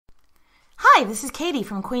Hi, this is Katie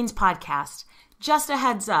from Queen's Podcast. Just a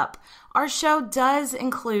heads up, our show does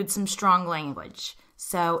include some strong language.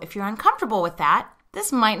 So if you're uncomfortable with that,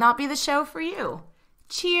 this might not be the show for you.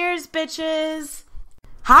 Cheers, bitches!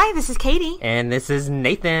 Hi, this is Katie. And this is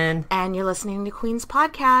Nathan. And you're listening to Queen's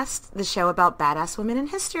Podcast, the show about badass women in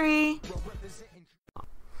history.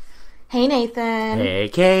 Hey, Nathan. Hey,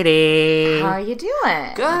 Katie. How are you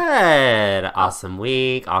doing? Good. Awesome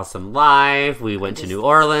week. Awesome life. We went to New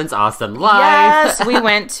Orleans. Awesome life. Yes, we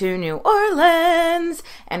went to New Orleans.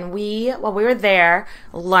 And while we were there,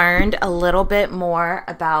 learned a little bit more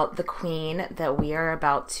about the queen that we are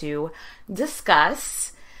about to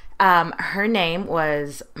discuss. Her name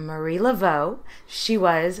was Marie Laveau. She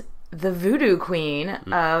was the Voodoo Queen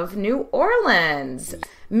of New Orleans.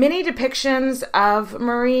 Many depictions of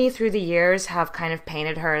Marie through the years have kind of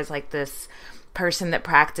painted her as like this person that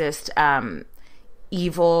practiced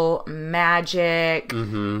evil magic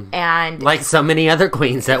and like so many other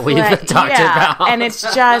queens that we've talked about. And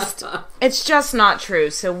it's just not true.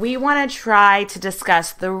 So we want to try to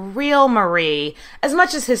discuss the real Marie as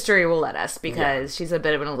much as history will let us, because she's a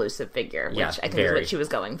bit of an elusive figure, which I think is what she was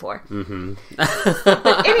going for.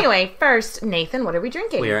 But anyway, first, Nathan, what are we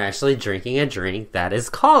drinking? We are actually drinking a drink that is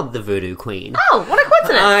called the Voodoo Queen. Oh, what a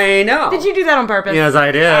coincidence. I know. Did you do that on purpose? Yes,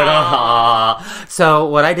 I did. So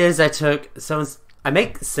what I did is I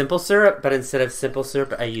make simple syrup, but instead of simple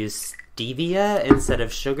syrup, I use stevia instead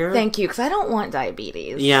of sugar. Thank you, because I don't want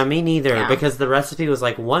diabetes. Yeah, me neither, because the recipe was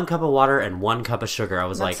like 1 cup of water and 1 cup of sugar. I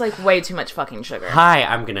was That's like way too much fucking sugar. Hi,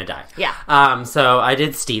 I'm gonna die. Yeah. So I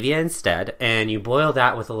did stevia instead, and you boil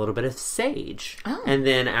that with a little bit of sage. Oh. And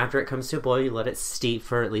then after it comes to a boil, you let it steep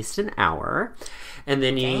for at least an hour. And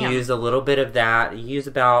then you use a little bit of that. You use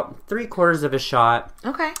about 3/4 of a shot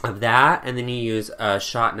of that. And then you use 1.5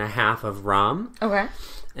 shots of rum. Okay.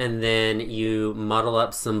 And then you muddle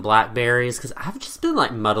up some blackberries. Because I've just been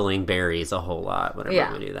like muddling berries a whole lot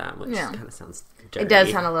whenever we do that. Which kind of sounds dirty. It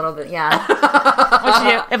does sound a little bit, What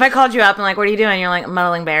you do? If I called you up and like, what are you doing? You're like,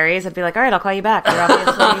 muddling berries. I'd be like, all right, I'll call you back. You're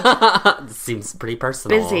obviously This seems pretty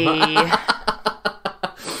personal. busy.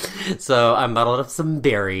 So I muddled up some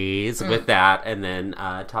berries with that, and then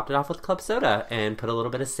topped it off with club soda and put a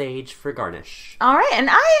little bit of sage for garnish. All right, and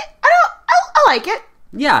I like it.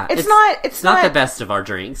 Yeah, it's not the best of our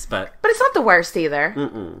drinks, but it's not the worst either.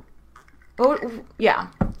 Well, yeah,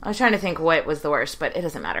 I was trying to think what was the worst, but it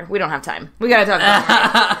doesn't matter. We don't have time. We gotta talk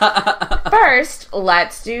about it. First,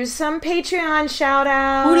 let's do some Patreon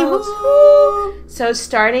shout-outs. So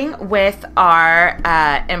starting with our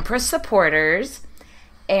Empress supporters: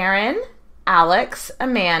 Aaron, Alex,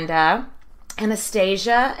 Amanda,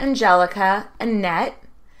 Anastasia, Angelica, Annette,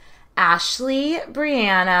 Ashley,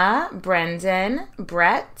 Brianna, Brendan,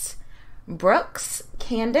 Brett, Brooks,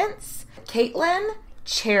 Candence, Caitlin,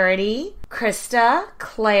 Charity, Krista,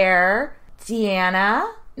 Claire,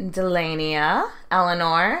 Deanna, Delania,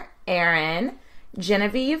 Eleanor, Aaron,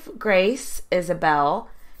 Genevieve, Grace, Isabel,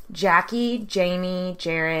 Jackie, Jamie,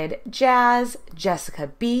 Jared, Jazz,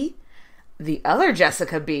 Jessica B., the other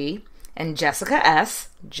Jessica B, and Jessica S.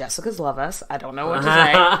 Jessicas love us. I don't know what to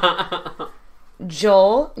say.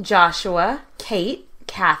 Joel, Joshua, Kate,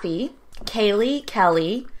 Kathy, Kaylee,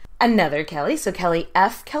 Kelly, another Kelly, so Kelly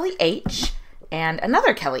F, Kelly H, and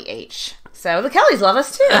another Kelly H. So the Kellys love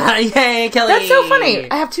us too. Yay, Kelly! That's so funny.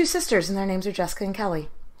 I have 2 sisters, and their names are Jessica and Kelly.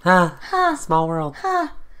 Small world.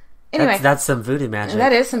 Anyway, that's some voodoo magic.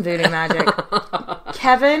 That is some voodoo magic.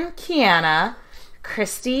 Kevin, Kiana,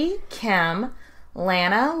 Christy, Kim,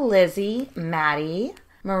 Lana, Lizzie, Maddie,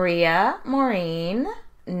 Maria, Maureen,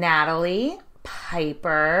 Natalie,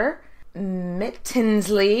 Piper,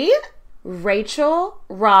 Mittensley, Rachel,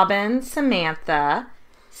 Robin, Samantha,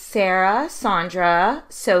 Sarah, Sandra,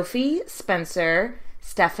 Sophie, Spencer,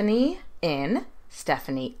 Stephanie N,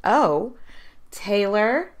 Stephanie O,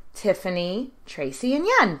 Taylor, Tiffany, Tracy, and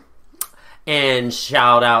Yen. And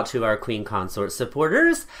shout out to our Queen Consort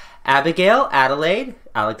supporters: Abigail, Adelaide,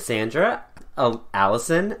 Alexandra,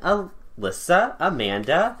 Allison, Alyssa,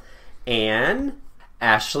 Amanda, Anne,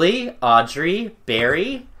 Ashley, Audrey,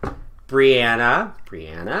 Barry, Brianna,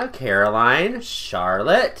 Caroline,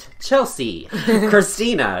 Charlotte, Chelsea,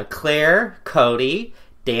 Christina, Claire, Cody,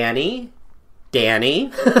 Danny, Danielle.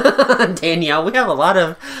 We have a lot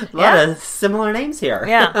of similar names here.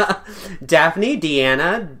 Yeah. Daphne,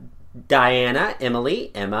 Deanna, Diana, Emily,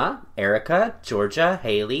 Emma, Erica, Georgia,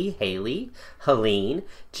 Haley, Helene,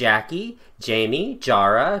 Jackie, Jamie,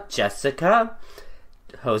 Jara, Jessica,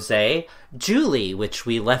 Jose, Julie, which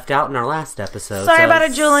we left out in our last episode. Sorry about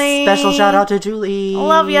it, Julie. Special shout out to Julie.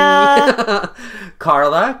 Love ya.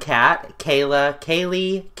 Carla, Kat, Kayla,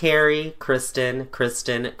 Kaylee, Carrie, Kristen,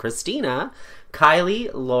 Christina, Kylie,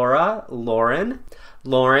 Laura, Lauren,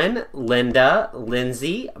 Linda,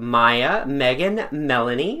 Lindsay, Maya, Megan,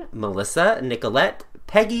 Melanie, Melissa, Nicolette,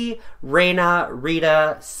 Peggy, Raina,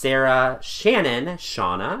 Rita, Sarah, Shannon,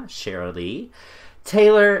 Shauna, Shirley,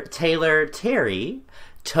 Taylor, Terry,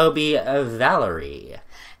 Toby, Valerie.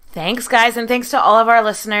 Thanks, guys, and thanks to all of our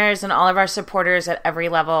listeners and all of our supporters at every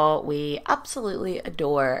level. We absolutely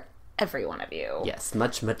adore every one of you. Yes,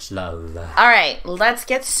 much, much love. All right, let's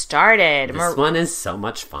get started. This one is so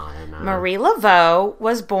much fun. Marie Laveau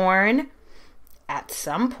was born at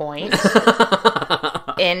some point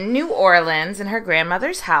in New Orleans in her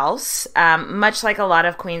grandmother's house. Much like a lot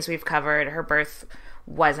of queens we've covered, her birth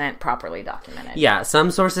wasn't properly documented. Yeah, some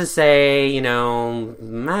sources say, I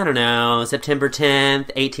don't know, September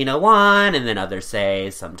 10th, 1801, and then others say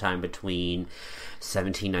sometime between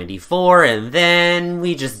 1794, and then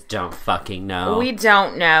we just don't fucking know. We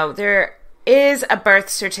don't know. There is a birth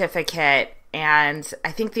certificate, and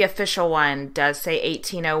I think the official one does say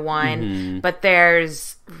 1801, but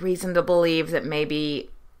there's reason to believe that maybe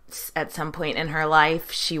at some point in her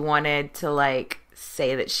life she wanted to,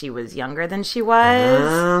 say that she was younger than she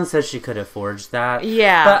was. So she could have forged that.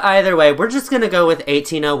 Yeah. But either way, we're just going to go with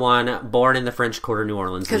 1801, born in the French Quarter, New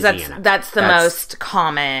Orleans, Louisiana. Because that's the most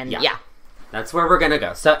common. Yeah. That's where we're going to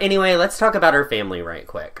go. So anyway, let's talk about her family right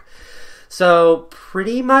quick. So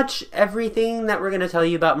pretty much everything that we're going to tell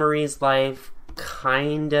you about Marie's life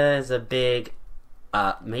kinda is a big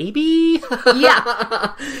maybe?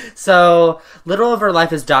 Yeah. So little of her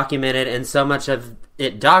life is documented, and so much of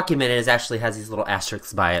it documented is actually has these little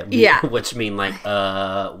asterisks by it. Yeah. Which mean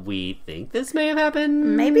we think this may have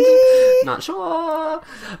happened. Maybe. Not sure.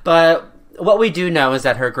 But what we do know is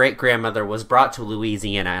that her great-grandmother was brought to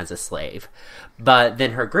Louisiana as a slave. But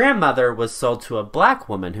then her grandmother was sold to a black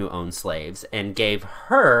woman who owned slaves and gave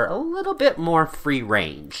her a little bit more free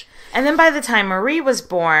range. And then by the time Marie was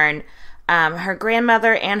born, her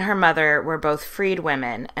grandmother and her mother were both freed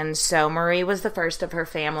women. And so Marie was the first of her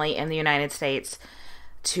family in the United States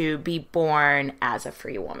to be born as a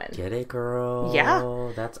free woman. Get it, girl?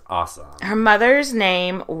 Yeah. That's awesome. Her mother's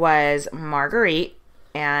name was Marguerite.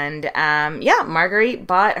 And, Marguerite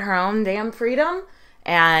bought her own damn freedom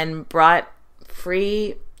and brought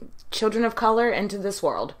free children of color into this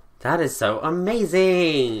world. That is so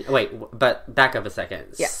amazing. Wait, but back up a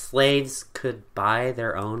second. Yeah. Slaves could buy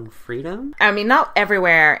their own freedom? I mean, not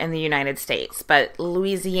everywhere in the United States, but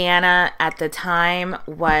Louisiana at the time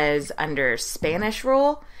was under Spanish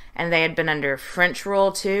rule, and they had been under French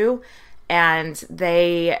rule too. And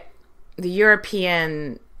the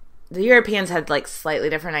Europeans had slightly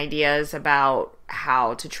different ideas about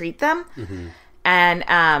how to treat them. Mm-hmm.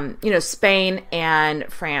 And, Spain and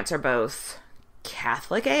France are both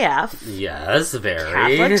Catholic AF. Yes, very.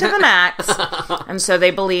 Catholic to the max. And so they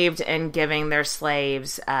believed in giving their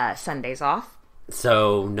slaves Sundays off.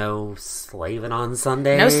 So no slaving on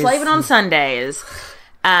Sundays? No slaving on Sundays.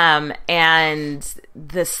 And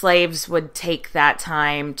the slaves would take that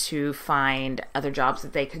time to find other jobs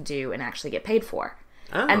that they could do and actually get paid for.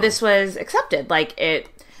 Oh. And this was accepted.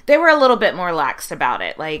 They were a little bit more laxed about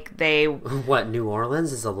it. What, New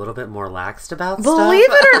Orleans is a little bit more laxed about Believe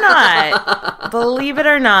stuff? Believe it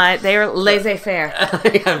or not, they were laissez-faire.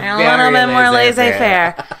 They're a little bit more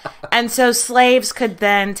laissez-faire. And so slaves could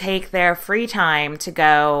then take their free time to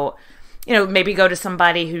go, maybe go to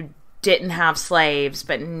somebody who didn't have slaves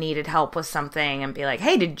but needed help with something and be like,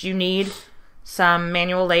 hey, did you need some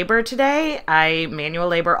manual labor today? I manual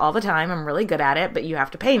labor all the time. I'm really good at it, but you have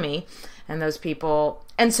to pay me. And those people...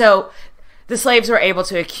 And so the slaves were able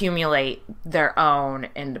to accumulate their own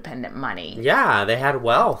independent money. Yeah, they had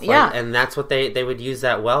wealth. Yeah. And that's what they would use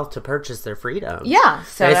that wealth to purchase their freedom. Yeah.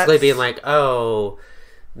 So basically being like, oh,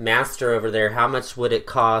 master over there, how much would it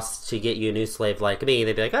cost to get you a new slave like me?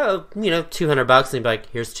 They'd be like, oh, $200. And they'd be like,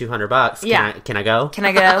 here's $200. Yeah. Can I go? Can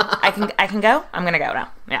I go? I can go? I'm going to go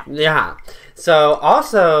now. Yeah. Yeah. So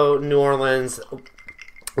also New Orleans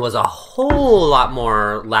was a whole lot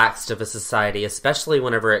more laxed of a society, especially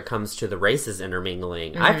whenever it comes to the races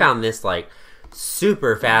intermingling. Mm-hmm. I found this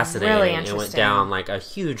super fascinating. Really interesting. It went down a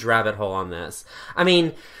huge rabbit hole on this. I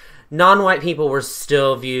mean, non-white people were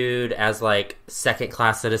still viewed as like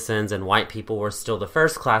second-class citizens, and white people were still the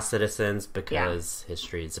first-class citizens because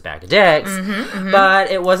history is a bag of dicks. But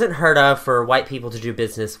it wasn't heard of for white people to do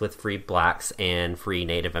business with free blacks and free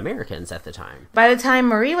Native Americans at the time. By the time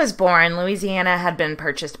Marie was born, Louisiana had been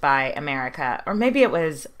purchased by America, or maybe it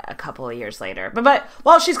was a couple of years later. But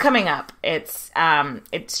while she's coming up, it's the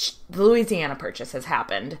Louisiana Purchase has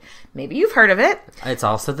happened. Maybe you've heard of it. It's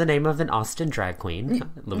also the name of an Austin drag queen.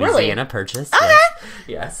 Really? Purchase. Okay.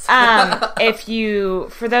 Yes.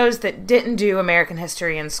 For those that didn't do American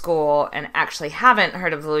history in school and actually haven't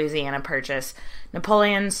heard of the Louisiana Purchase,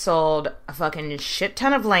 Napoleon sold a fucking shit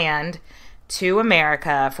ton of land to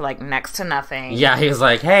America for like next to nothing. Yeah, he was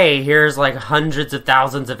like, hey, here's like hundreds of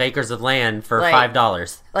thousands of acres of land for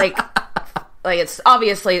 $5. Like, it's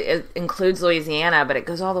obviously, it includes Louisiana, but it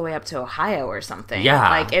goes all the way up to Ohio or something. Yeah.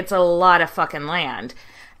 Like, it's a lot of fucking land.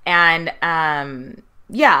 And,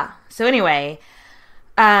 so anyway,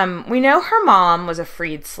 we know her mom was a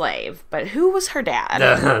freed slave, but who was her dad?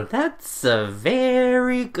 That's a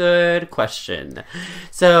very good question.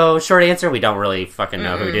 So, short answer, we don't really fucking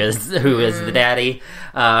know who is the daddy.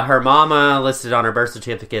 Her mama listed on her birth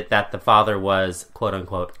certificate that the father was,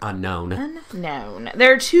 quote-unquote, unknown.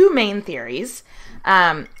 There are two main theories.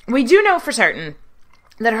 We do know for certain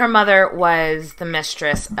that her mother was the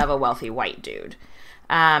mistress of a wealthy white dude.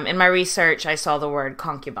 In my research, I saw the word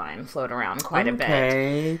concubine float around quite a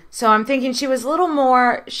bit. So I'm thinking she was a little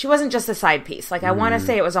more, she wasn't just a side piece. Like, I want to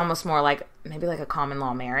say it was almost more like, maybe like a common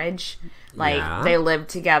law marriage. Like, they lived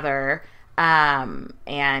together,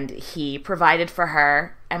 and he provided for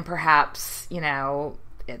her, and perhaps,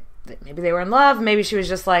 maybe they were in love. Maybe she was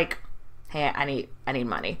just like, hey, I need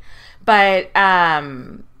money. But,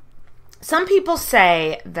 some people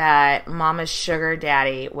say that Mama's sugar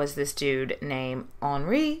daddy was this dude named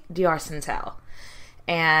Henri d'Arsentel.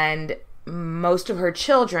 And most of her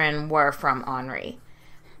children were from Henri.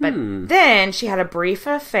 But then she had a brief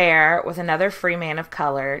affair with another free man of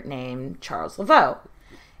color named Charles Laveau.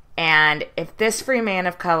 And if this free man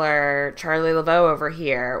of color, Charlie Laveau over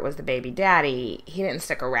here, was the baby daddy, he didn't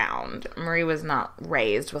stick around. Marie was not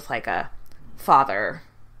raised with like a father.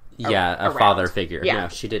 A father figure. Yeah. No,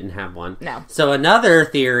 she didn't have one. No. So another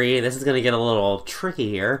theory, this is going to get a little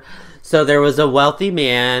tricky here. So there was a wealthy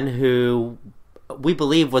man who we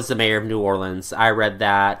believe was the mayor of New Orleans. I read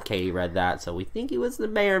that. Katie read that. So we think he was the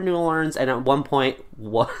mayor of New Orleans, and at one point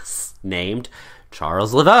was named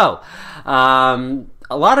Charles Laveau.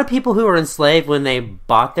 A lot of people who were enslaved, when they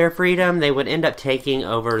bought their freedom, they would end up taking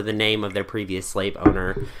over the name of their previous slave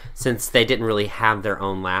owner, since they didn't really have their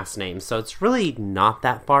own last name. So it's really not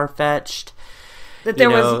that far-fetched. That there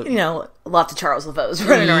was, lots of Charles Laveaus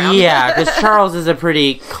running around. Yeah, because Charles is a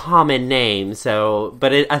pretty common name. So,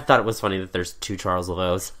 but I thought it was funny that there's two Charles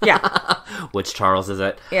Laveaus. Yeah. Which Charles is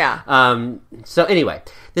it? Yeah. So anyway,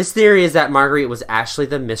 this theory is that Marguerite was actually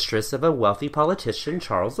the mistress of a wealthy politician,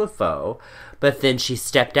 Charles Laveau, but then she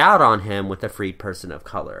stepped out on him with a freed person of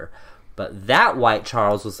color. But that white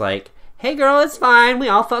Charles was like, hey girl, it's fine. We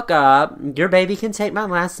all fuck up. Your baby can take my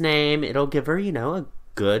last name. It'll give her, a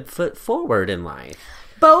good foot forward in life.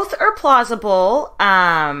 Both are plausible.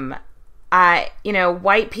 White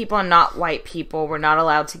people and not white people were not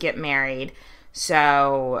allowed to get married.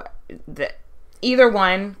 So either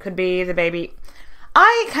one could be the baby.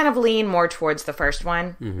 I kind of lean more towards the first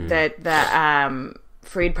one. Mm-hmm. The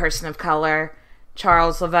freed person of color,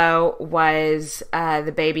 Charles Laveau, was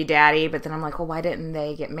the baby daddy. But then I'm like, well, why didn't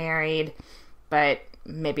they get married? But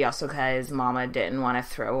maybe also because Mama didn't want to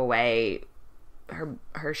throw away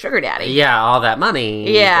her sugar daddy. Yeah, all that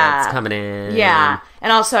money that's coming in. Yeah.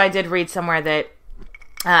 And also I did read somewhere that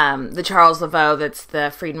the Charles Laveau, that's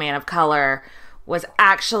the freed man of color, was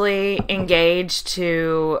actually engaged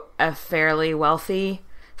to a fairly wealthy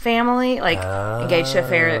family, engaged to a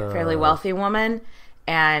fairly weally woman,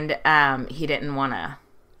 and he didn't want to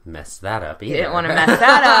mess that up either. He didn't want to mess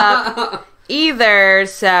that up either.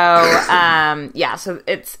 So, so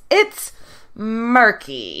it's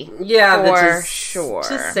murky. Yeah, for sure.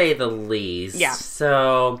 To say the least. Yeah.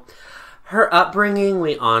 So, her upbringing,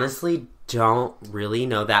 we honestly don't really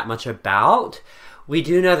know that much about. We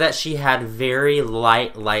do know that she had very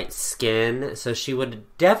light skin, so she would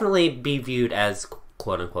definitely be viewed as,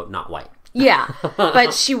 quote-unquote, not white. Yeah,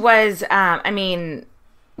 but she was,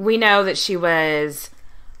 we know that she was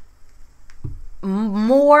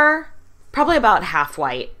more, probably about half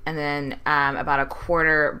white, and then about a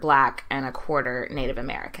quarter black and a quarter Native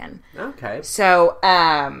American. Okay. So,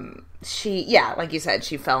 she, like you said,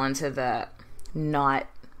 she fell into the not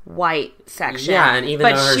white section. Yeah, and even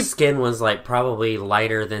though her skin was like probably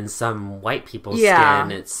lighter than some white people's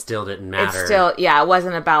skin, it still didn't matter. It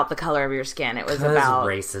wasn't about the color of your skin. It was about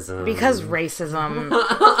racism. Because racism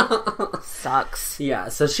sucks. Yeah,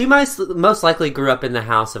 so she most likely grew up in the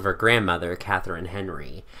house of her grandmother, Catherine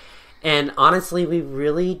Henry. And honestly, we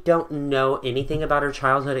really don't know anything about her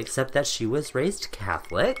childhood except that she was raised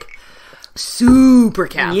Catholic. Super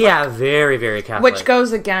Catholic. Yeah, very, very Catholic. Which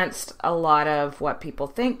goes against a lot of what people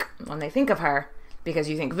think when they think of her, because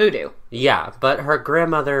you think voodoo. Yeah, but her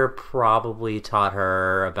grandmother probably taught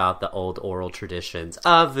her about the old oral traditions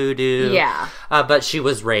of voodoo. Yeah. But she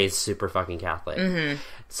was raised super fucking Catholic. Mm-hmm.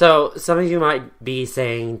 So some of you might be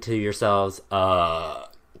saying to yourselves,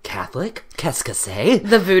 Catholic? Qu'est-ce que c'est?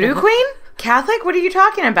 The voodoo queen? Catholic? What are you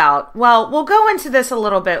talking about? Well, we'll go into this a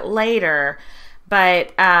little bit later,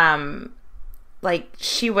 but,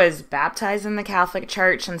 she was baptized in the Catholic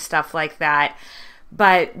Church and stuff like that.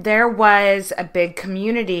 But there was a big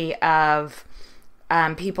community of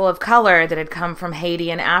people of color that had come from Haiti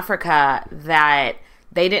and Africa that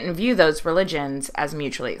they didn't view those religions as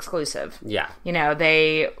mutually exclusive. Yeah.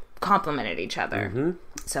 They complemented each other. Mm-hmm.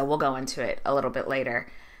 So we'll go into it a little bit later.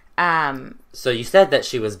 So you said that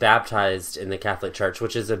she was baptized in the Catholic Church,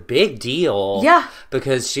 which is a big deal. Yeah.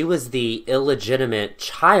 Because she was the illegitimate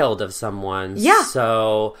child of someone. Yeah.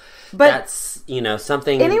 So but that's,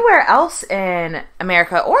 something... Anywhere else in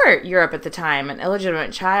America or Europe at the time, an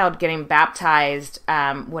illegitimate child getting baptized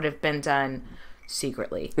would have been done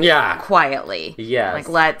secretly. Yeah. Quietly. Yes.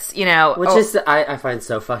 Let's, Which is, I find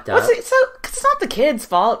so fucked up. It's not the kid's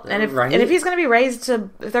fault. And if right? and if he's going to be raised to,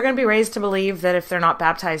 if they're going to be raised to believe that if they're not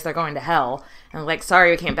baptized, they're going to hell. And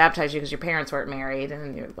sorry, we can't baptize you because your parents weren't married.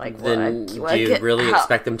 And you're like, then do you really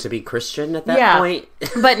expect them to be Christian at that point?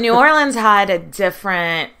 But New Orleans had a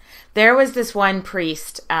different... There was this one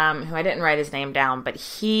priest who I didn't write his name down, but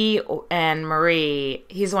he and Marie,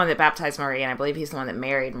 he's the one that baptized Marie, and I believe he's the one that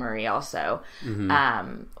married Marie also,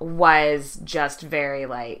 was just very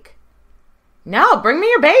no, bring me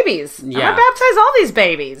your babies. Yeah. I'm going to baptize all these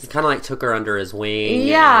babies. He kind of took her under his wing.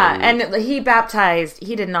 Yeah, and he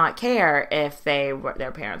did not care if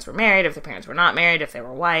their parents were married, if their parents were not married, if they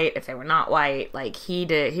were white, if they were not white.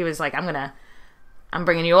 He was like, I'm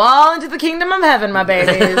bringing you all into the kingdom of heaven, my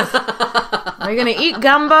babies. We're going to eat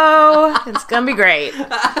gumbo. It's going to be great.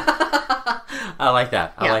 I like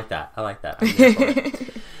that. I like that. I'm here for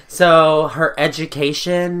it. So, her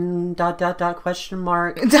education, ... question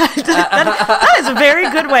mark. That is a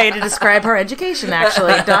very good way to describe her education,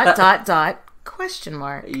 actually. ... question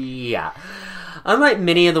mark. Yeah. Unlike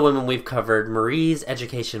many of the women we've covered, Marie's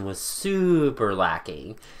education was super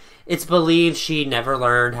lacking. It's believed she never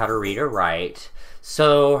learned how to read or write.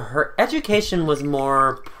 So her education was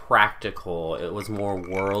more practical. It was more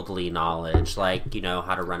worldly knowledge, like,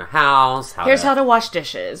 how to run a house. Here's how to wash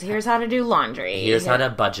dishes. Here's how to do laundry. Here's how to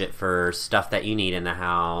budget for stuff that you need in the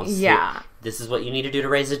house. Yeah. This is what you need to do to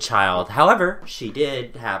raise a child. However, she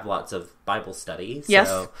did have lots of Bible studies. Yes.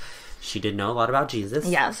 So she did know a lot about Jesus.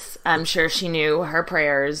 Yes. I'm sure she knew her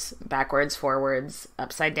prayers backwards, forwards,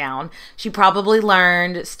 upside down. She probably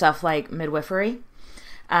learned stuff like midwifery.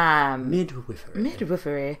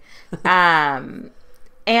 Midwifery.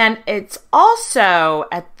 And it's also,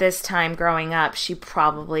 at this time growing up, she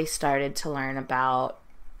probably started to learn about,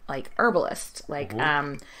 herbalists.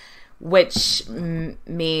 Which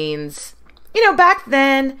means, back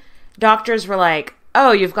then, doctors were like,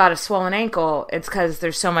 oh, you've got a swollen ankle. It's because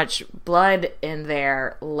there's so much blood in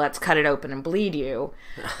there. Let's cut it open and bleed you.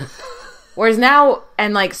 Whereas now,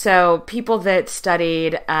 and so people that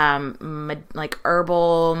studied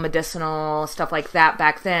herbal, medicinal, stuff like that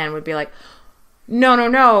back then would be like,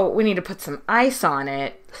 no, we need to put some ice on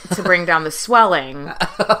it to bring down the swelling.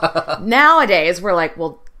 Nowadays, we're like,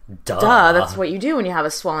 well, duh, that's what you do when you have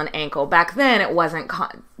a swollen ankle. Back then, it wasn't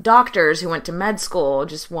doctors who went to med school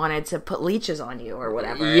just wanted to put leeches on you or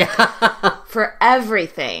whatever. Yeah. For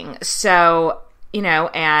everything. So,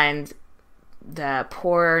 and the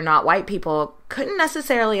poor, not white people couldn't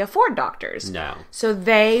necessarily afford doctors. No. So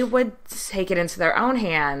they would take it into their own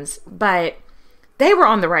hands, but they were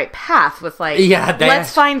on the right path with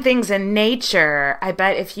let's find things in nature. I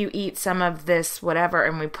bet if you eat some of this whatever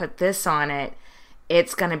and we put this on it,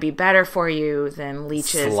 it's going to be better for you than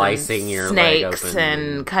leeches slicing and your snakes leg open.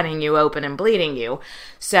 And cutting you open and bleeding you.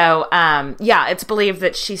 So, it's believed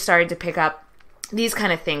that she started to pick up these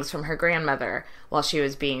kind of things from her grandmother while she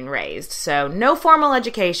was being raised. So no formal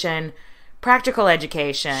education, practical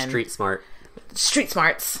education. Street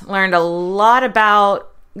smarts. Learned a lot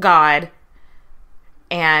about God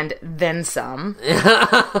and then some.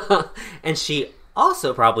 And she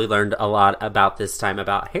also probably learned a lot about this time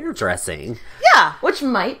about hairdressing. Yeah, which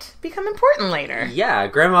might become important later. Yeah,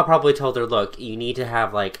 Grandma probably told her, look, you need to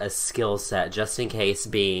have, like, a skill set just in case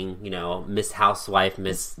being, you know, Miss Housewife,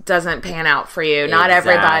 Miss... Doesn't pan out for you. Not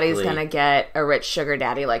everybody's gonna get a rich sugar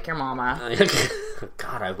daddy like your mama.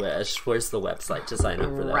 God, I wish. Where's the website to sign up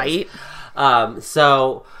for that? Right.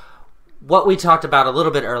 So... What we talked about a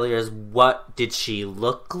little bit earlier is what did she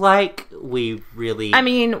look like? We really... I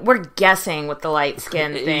mean, we're guessing with the light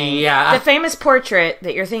skin thing. Yeah. The famous portrait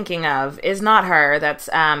that you're thinking of is not her. That's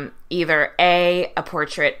either A, a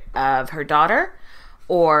portrait of her daughter,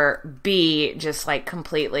 or B, just like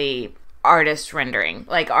completely artist rendering.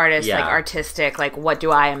 Like artistic, like what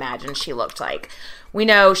do I imagine she looked like? We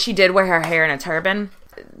know she did wear her hair in a turban.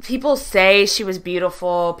 People say she was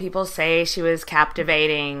beautiful. People say she was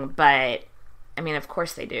captivating. But, I mean, of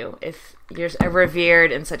course they do. If you're a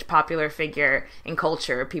revered and such popular figure in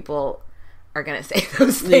culture, people are going to say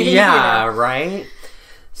those things. Yeah, you know? Right?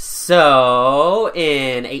 So,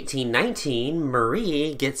 in 1819,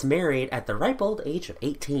 Marie gets married at the ripe old age of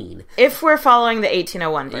 18. If we're following the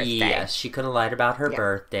 1801 birthday. Yes, she couldn't have lied about her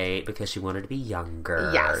birthday because she wanted to be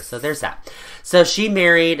younger. Yes. So there's that. So she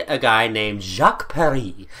married a guy named Jacques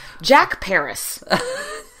Paris. Jack Paris.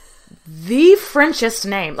 The Frenchest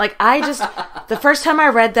name. Like, the first time I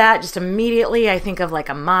read that, just immediately I think of like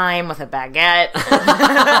a mime with a baguette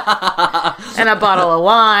and a bottle of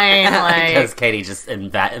wine. Because Katie just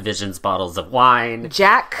envisions bottles of wine.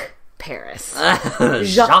 Jack Paris.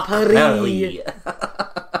 Jacques Paris.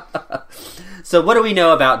 So what do we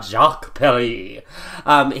know about Jacques Paris?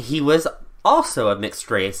 He was also a mixed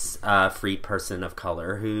race free person of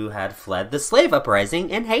color who had fled the slave uprising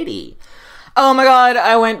in Haiti. Oh my God,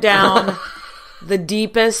 I went down the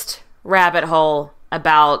deepest rabbit hole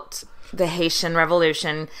about the Haitian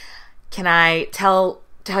Revolution. Can I tell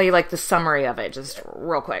you like the summary of it just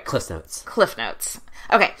real quick? Cliff Notes.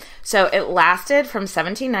 Okay, so it lasted from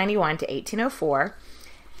 1791 to 1804.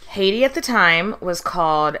 Haiti at the time was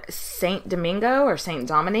called Saint Domingo or Saint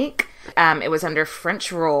Dominique. It was under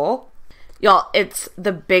French rule. Y'all, it's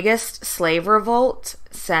the biggest slave revolt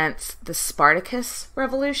since the Spartacus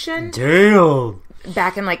Revolution. Damn!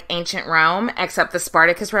 Back in, like, ancient Rome, except the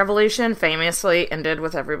Spartacus Revolution famously ended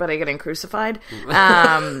with everybody getting crucified.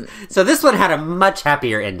 So this one had a much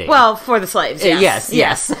happier ending. Well, for the slaves, yes.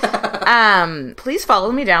 Yes. Please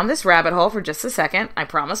follow me down this rabbit hole for just a second. I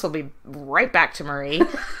promise we'll be right back to Marie.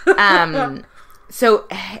 So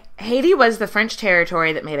Haiti was the French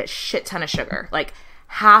territory that made a shit ton of sugar. Like,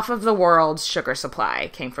 half of the world's sugar supply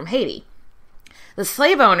came from Haiti. The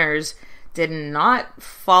slave owners did not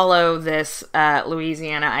follow this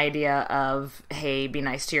Louisiana idea of, hey, be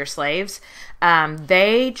nice to your slaves.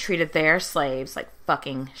 They treated their slaves like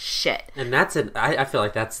fucking shit. And I feel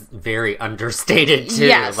like that's very understated too.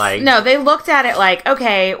 Yes. No, they looked at it like,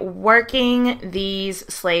 okay, working these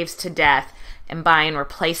slaves to death and buying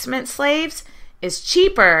replacement slaves is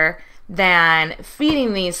cheaper than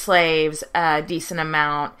feeding these slaves a decent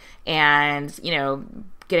amount and, you know,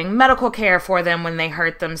 getting medical care for them when they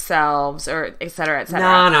hurt themselves, or et cetera, et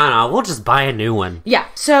cetera. No. We'll just buy a new one. Yeah.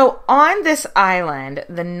 So on this island,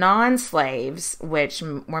 the non-slaves, which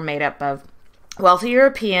were made up of wealthy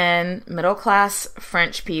European, middle-class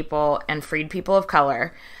French people, and freed people of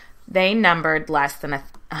color, they numbered less than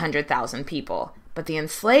 100,000 people. But the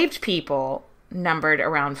enslaved people numbered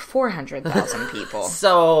around 400,000 people.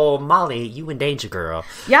 So, Molly, you in danger, girl.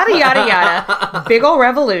 Yada, yada, yada. Big ol'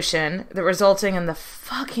 revolution that resulting in the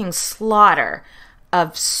fucking slaughter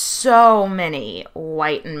of so many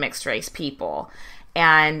white and mixed race people.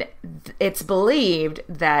 And it's believed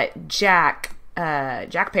that Jack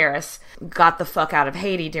Paris got the fuck out of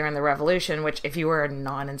Haiti during the revolution, which if you were a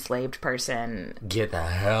non-enslaved person... Get the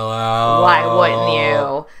hell out. Why wouldn't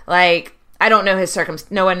you? Like... I don't know his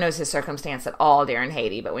no one knows his circumstance at all during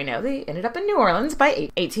Haiti, but we know they ended up in New Orleans by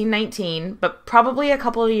 1819, but probably a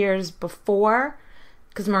couple of years before,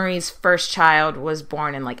 because Marie's first child was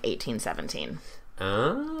born in like 1817.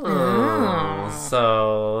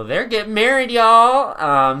 So they're getting married,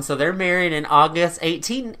 y'all. So they're married in August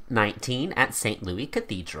 1819 at St. Louis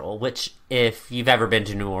Cathedral, which, if you've ever been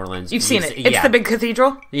to New Orleans... You've seen it. It's the big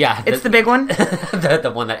cathedral? Yeah. It's the big one?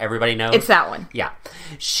 the one that everybody knows? It's that one. Yeah.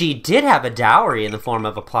 She did have a dowry in the form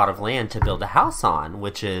of a plot of land to build a house on,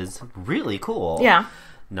 which is really cool. Yeah.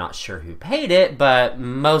 Not sure who paid it, but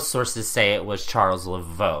most sources say it was Charles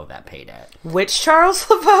Laveau that paid it. Which Charles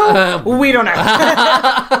Laveau? We don't know.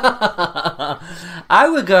 I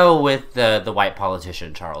would go with the white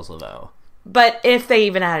politician Charles Laveau. But if they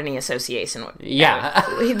even had any association with... Yeah.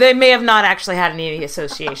 They may have not actually had any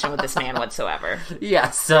association with this man whatsoever.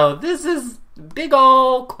 Yeah, so this is big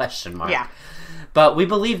ol' question mark. Yeah. But we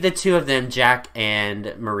believe the two of them, Jack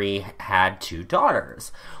and Marie, had 2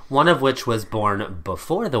 daughters. One of which was born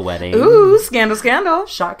before the wedding. Ooh, scandal, scandal.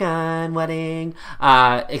 Shotgun wedding.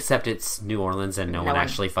 Except it's New Orleans and no one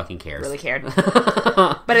actually fucking cares. Really cared.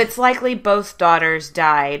 But it's likely both daughters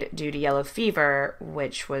died due to yellow fever,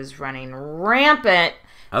 which was running rampant.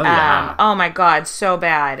 Oh, yeah. Oh, my God, so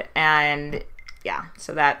bad. And, yeah,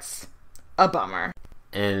 so that's a bummer.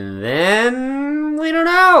 And then, we don't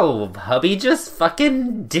know. Hubby just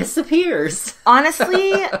fucking disappears.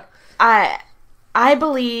 Honestly, I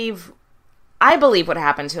believe what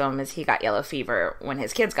happened to him is he got yellow fever when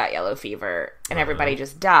his kids got yellow fever and everybody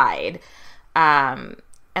just died. And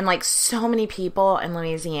like so many people in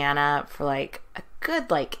Louisiana for like a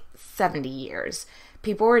good like 70 years,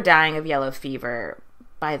 people were dying of yellow fever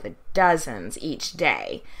by the dozens each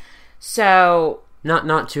day. So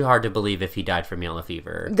not too hard to believe if he died from yellow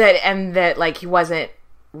fever. That like he wasn't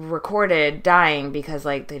recorded dying because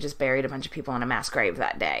like they just buried a bunch of people in a mass grave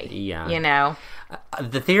that day. Yeah. You know?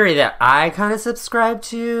 The theory that I kind of subscribe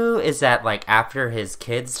to is that like after his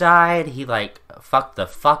kids died, he like fucked the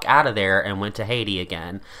fuck out of there and went to Haiti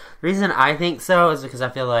again. The reason I think so is because I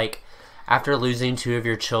feel like after losing 2 of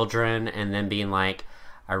your children and then being like,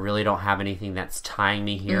 I really don't have anything that's tying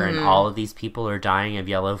me here and all of these people are dying of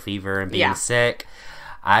yellow fever and being sick,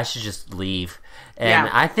 I should just leave. And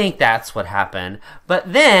I think that's what happened.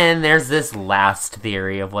 But then there's this last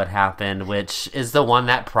theory of what happened, which is the one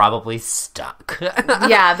that probably stuck.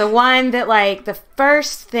 Yeah, the one that, like, the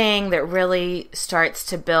first thing that really starts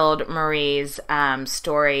to build Marie's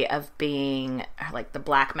story of being, like, the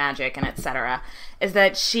black magic and etc. is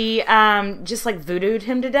that she just, like, voodooed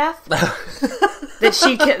him to death.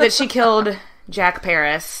 that she killed Jack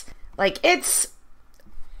Paris. Like,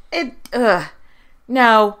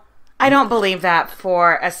 no. I don't believe that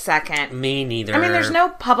for a second. Me neither. I mean, there's no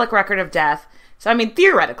public record of death. So, I mean,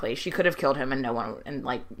 theoretically, she could have killed him and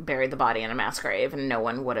like, buried the body in a mass grave, and no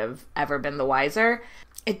one would have ever been the wiser.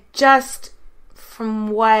 It just, from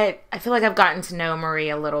what, I feel like I've gotten to know Marie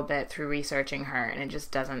a little bit through researching her, and it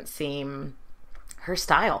just doesn't seem her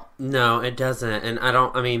style. No, it doesn't.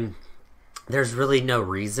 And there's really no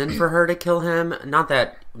reason for her to kill him. Not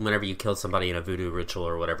that whenever you kill somebody in a voodoo ritual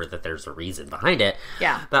or whatever, that there's a reason behind it.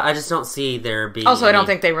 Yeah. But I just don't see there being... Also, I don't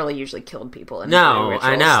think they really usually killed people in voodoo rituals.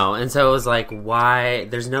 I know. And so it was like, why?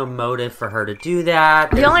 There's no motive for her to do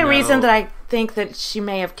that. The only reason that I think that she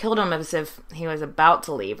may have killed him is if he was about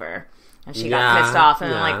to leave her. And she got pissed off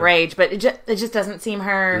and like rage. But it just doesn't seem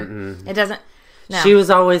her... Mm-mm. It doesn't... No. She was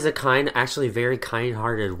always actually very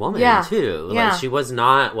kind-hearted woman, too. Like, she was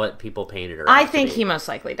not what people painted her I think he most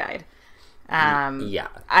likely died. Yeah.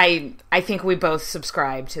 I think we both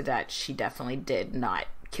subscribe to that she definitely did not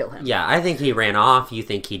kill him. Yeah, I think he ran off. You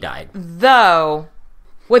think he died. Though,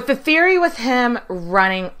 with the theory with him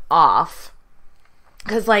running off,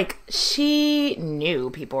 because, like, she knew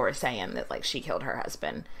people were saying that, like, she killed her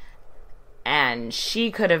husband. And she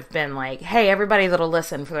could have been like, hey, everybody that'll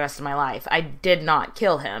listen for the rest of my life, I did not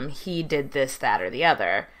kill him. He did this, that, or the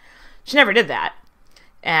other. She never did that.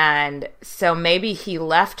 And so maybe he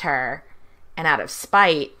left her, and out of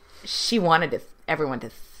spite, she wanted everyone to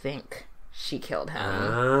think she killed him.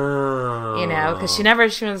 Oh. You know, because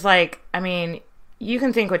she was like, I mean, you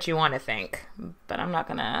can think what you want to think, but I'm not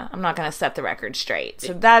gonna set the record straight.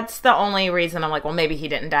 So that's the only reason I'm like, well, maybe he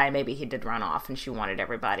didn't die, maybe he did run off, and she wanted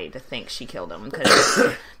everybody to think she killed him,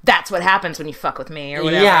 because that's what happens when you fuck with me, or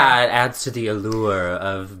whatever. Yeah, it adds to the allure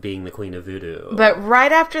of being the queen of voodoo. But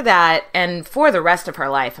right after that, and for the rest of her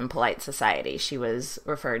life in polite society, she was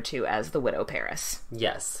referred to as the Widow Paris.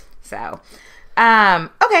 Yes. So,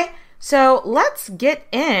 okay. So, let's get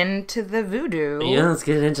into the voodoo. Yeah, let's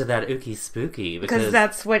get into that ooky spooky. Because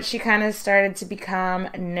that's what she kind of started to become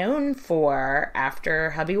known for after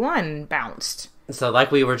Hubby 1 bounced. So,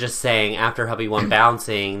 like we were just saying, after Hubby 1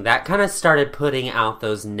 bouncing, that kind of started putting out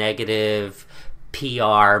those negative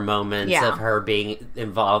PR moments of her being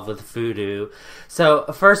involved with voodoo. So,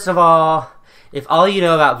 first of all, if all you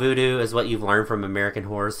know about voodoo is what you've learned from American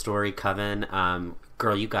Horror Story Coven,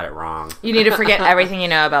 girl, you got it wrong. You need to forget everything you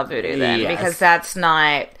know about voodoo then, because that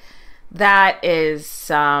is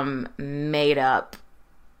some made up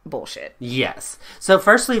bullshit. Yes. So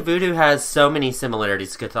firstly, voodoo has so many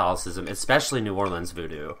similarities to Catholicism, especially New Orleans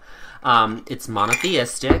voodoo. It's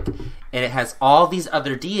monotheistic, and it has all these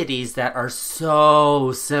other deities that are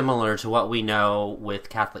so similar to what we know with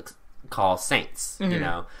Catholics call saints, you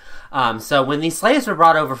know. So when these slaves were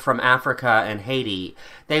brought over from Africa and Haiti,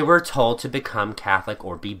 they were told to become Catholic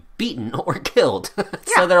or be beaten or killed.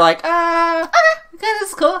 So they're like, okay,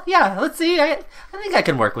 that's cool. Yeah, let's see. I think I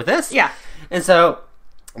can work with this. Yeah. And so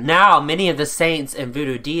now many of the saints and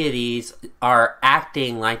voodoo deities are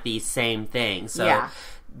acting like these same things. So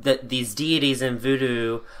these deities in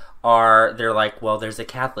voodoo they're like, well, there's a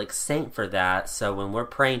Catholic saint for that. So when we're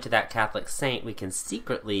praying to that Catholic saint, we can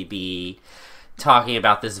secretly be talking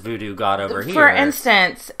about this voodoo god over here. For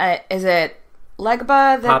instance, is it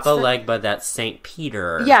Legba? Papa Legba, that's St.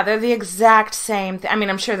 Peter. Yeah, they're the exact same thing. I mean,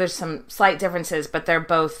 I'm sure there's some slight differences, but they're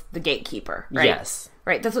both the gatekeeper, right? Yes.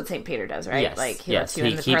 Right, that's what St. Peter does, right? Yes. Like, he lets you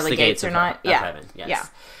in the keeps pearly the gates or not? Of heaven. Yes. Yeah.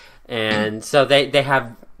 And so they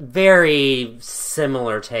have very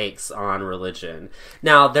similar takes on religion.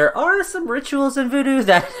 Now, there are some rituals in voodoo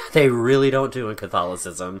that they really don't do in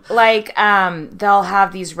Catholicism. Like, they'll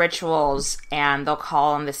have these rituals, and they'll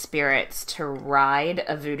call on the spirits to ride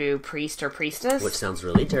a voodoo priest or priestess. Which sounds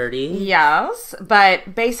really dirty. Yes,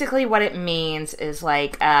 but basically what it means is,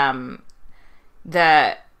 like, I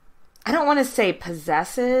don't want to say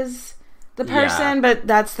possesses the person, but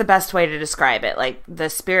that's the best way to describe it. Like, the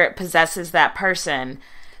spirit possesses that person.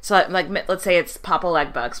 So, like, let's say it's Papa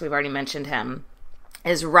Legba, we've already mentioned him,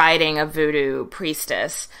 is riding a voodoo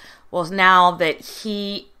priestess. Well, now that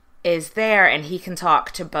he is there and he can talk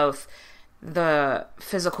to both the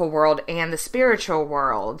physical world and the spiritual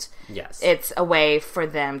world, it's a way for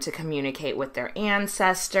them to communicate with their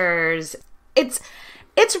ancestors. It's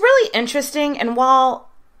really interesting, and while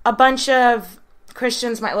a bunch of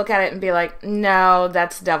Christians might look at it and be like, no,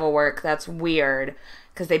 that's devil work, that's weird,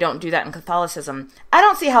 because they don't do that in Catholicism. I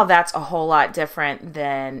don't see how that's a whole lot different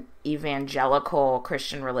than evangelical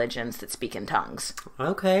Christian religions that speak in tongues.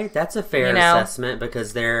 Okay, that's a fair assessment,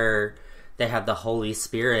 because they have the Holy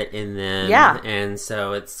Spirit in them. Yeah. And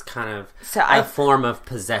so it's kind of a form of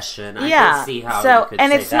possession. I can see how you could say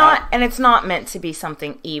that. And it's not meant to be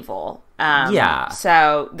something evil.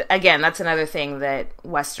 So, again, that's another thing that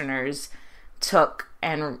Westerners took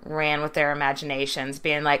and ran with their imaginations,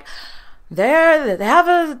 being like, they have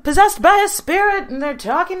a possessed by a spirit and they're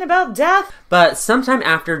talking about death. But sometime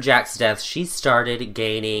after Jack's death, she started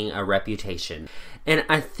gaining a reputation. And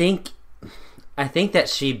I think that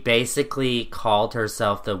she basically called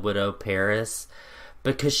herself the Widow Paris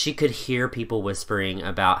because she could hear people whispering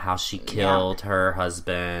about how she killed her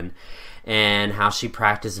husband and how she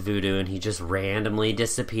practiced voodoo and he just randomly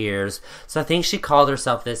disappears. So I think she called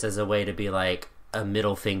herself this as a way to be like a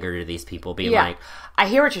middle finger to these people, being like, I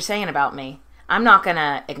hear what you're saying about me. I'm not going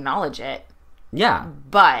to acknowledge it. Yeah.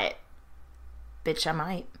 But, bitch, I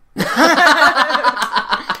might.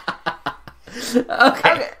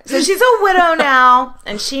 Okay. So she's a widow now,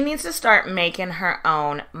 and she needs to start making her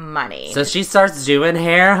own money. So she starts doing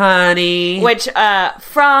hair, honey. Which,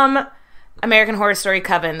 from American Horror Story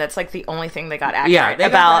Coven, that's like the only thing they got accurate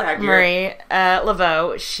about Marie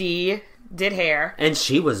Laveau. She did hair. And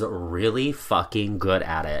she was really fucking good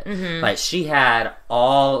at it. Mm-hmm. Like, she had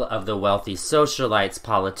all of the wealthy socialites,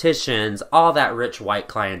 politicians, all that rich white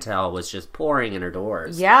clientele was just pouring in her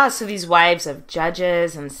doors. Yeah, so these wives of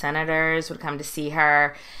judges and senators would come to see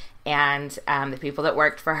her, and the people that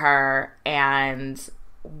worked for her. And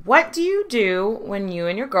what do you do when you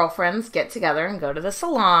and your girlfriends get together and go to the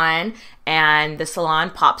salon, and the salon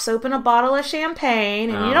pops open a bottle of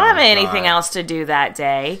champagne, and you don't have anything else to do that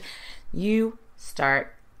day? You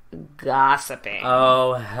start gossiping.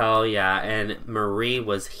 Oh, hell yeah. And Marie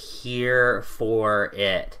was here for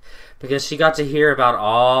it, because she got to hear about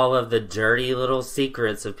all of the dirty little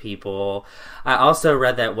secrets of people. I also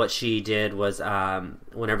read that what she did was,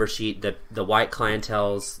 whenever the white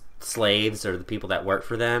clientele's slaves, or the people that worked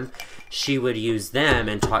for them, she would use them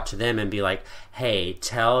and talk to them and be like, hey,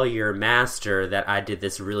 tell your master that I did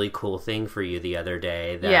this really cool thing for you the other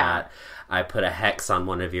day, that I put a hex on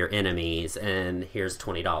one of your enemies, and here's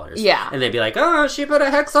 $20. Yeah. And they'd be like, oh, she put a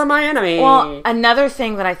hex on my enemy. Well, another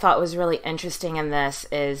thing that I thought was really interesting in this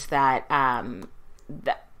is that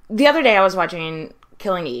the other day I was watching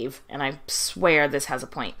Killing Eve, and I swear this has a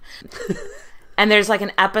point. And there's like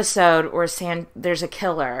an episode where there's a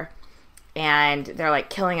killer, and they're like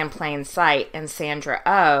killing in plain sight, and Sandra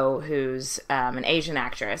Oh, who's an Asian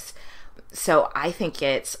actress, so I think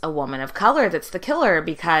it's a woman of color that's the killer,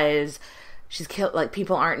 because she's killed, like,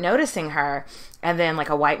 people aren't noticing her. And then, like,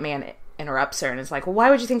 a white man interrupts her and is like, well, why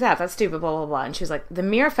would you think that? That's stupid, blah, blah, blah. And she's like, the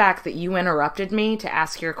mere fact that you interrupted me to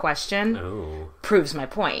ask your question proves my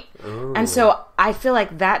point. And so I feel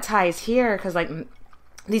like that ties here, because, like,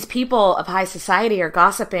 these people of high society are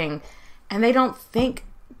gossiping, and they don't think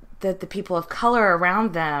that the people of color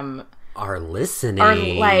around them are listening. Or,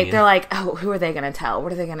 like, they're like, oh, who are they going to tell?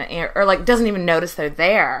 What are they going to... Or, like, doesn't even notice they're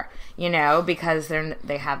there, because they're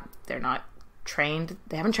not trained.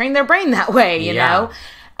 They haven't trained their brain that way, you know?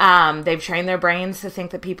 They've trained their brains to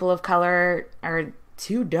think that people of color are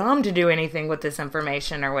too dumb to do anything with this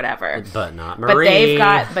information or whatever. But not Marie.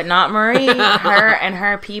 But not Marie. Her and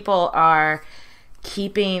her people are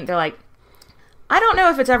they're like, I don't know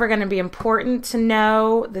if it's ever going to be important to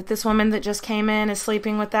know that this woman that just came in is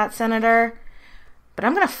sleeping with that senator, but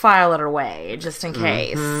I'm going to file it away just in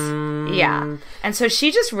case. Mm-hmm. Yeah. And so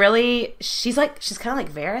she just really, she's kind of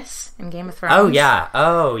like Varys in Game of Thrones. Oh, yeah.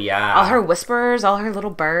 All her whispers, all her little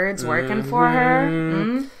birds working for her.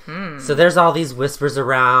 Mm-hmm. So there's all these whispers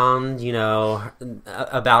around,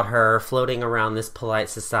 about her floating around this polite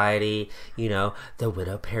society. The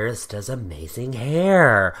Widow Paris does amazing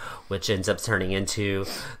hair, which ends up turning into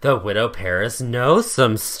the Widow Paris knows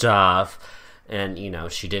some stuff. And,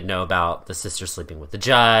 she did know about the sister sleeping with the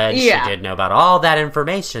judge. Yeah. She did know about all that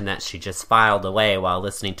information that she just filed away while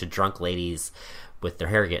listening to drunk ladies with their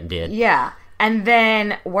hair getting did. Yeah. And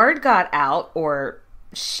then word got out, or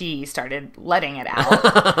she started letting it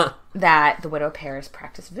out, that the Widow Paris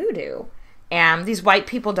practiced voodoo. And these white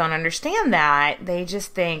people don't understand that. They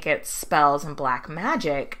just think it's spells and black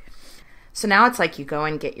magic. So now it's like you go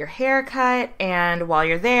and get your hair cut, and while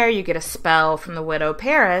you're there, you get a spell from the Widow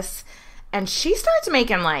Paris. And she starts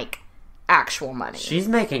making, actual money. She's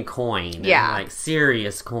making coin. Yeah.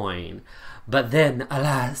 Serious coin. But then,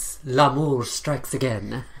 alas, l'amour strikes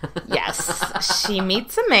again. Yes. She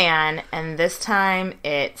meets a man, and this time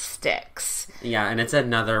it sticks. Yeah, and it's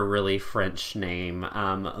another really French name.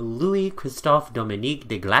 Louis Christophe Dominique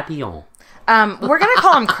de Glapillon. We're going to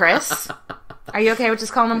call him Chris. Are you okay with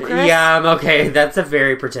just calling him Chris? Yeah, I'm okay. That's a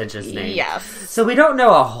very pretentious name. Yes. So we don't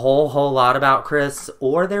know a whole lot about Chris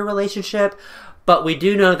or their relationship, but we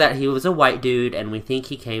do know that he was a white dude, and we think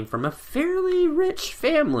he came from a fairly rich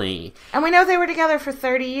family. And we know they were together for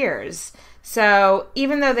 30 years. So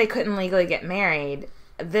even though they couldn't legally get married,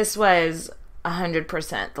 this was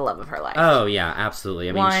 100% the love of her life. Oh, yeah, absolutely.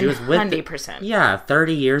 I mean, she was with 100%. Yeah,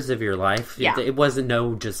 30 years of your life. Yeah. It wasn't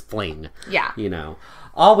no just fling. Yeah.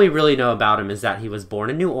 All we really know about him is that he was born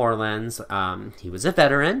in New Orleans. He was a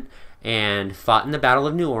veteran and fought in the Battle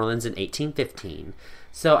of New Orleans in 1815.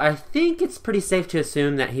 So I think it's pretty safe to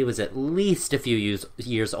assume that he was at least a few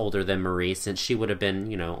years older than Marie, since she would have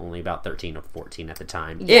been, only about 13 or 14 at the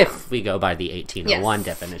time, if we go by the 1801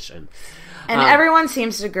 definition. And everyone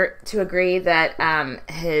seems to agree that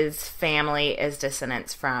his family is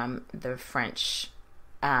descendants from the French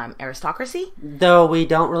aristocracy. Though we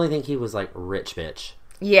don't really think he was, rich bitch.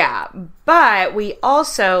 Yeah, but we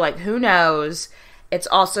also, who knows, it's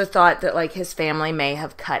also thought that, his family may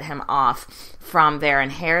have cut him off from their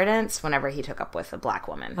inheritance whenever he took up with a black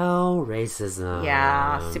woman. Oh, racism.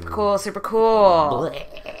 Yeah, super cool.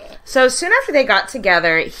 Blech. So soon after they got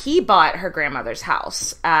together, he bought her grandmother's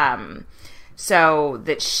house, so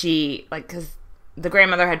that she, because the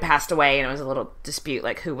grandmother had passed away, and it was a little dispute,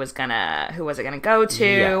 who was it gonna go to?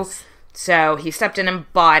 Yes. So he stepped in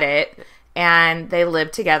and bought it, and they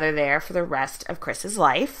lived together there for the rest of Chris's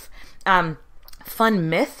life. Fun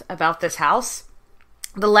myth about this house.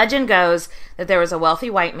 The legend goes that there was a wealthy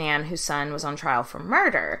white man whose son was on trial for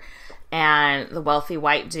murder. And the wealthy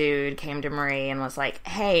white dude came to Marie and was like,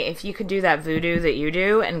 hey, if you could do that voodoo that you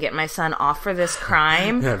do and get my son off for this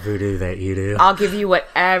crime. That voodoo that you do. I'll give you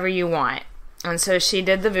whatever you want. And so she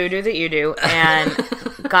did the voodoo that you do and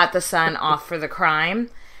got the son off for the crime.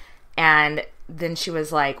 And then she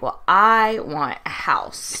was like, well, I want a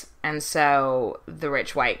house. And so the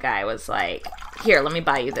rich white guy was like, here, let me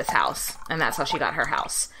buy you this house. And that's how she got her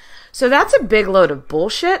house. So that's a big load of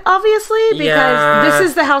bullshit, obviously, because this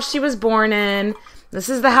is the house she was born in. This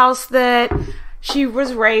is the house that she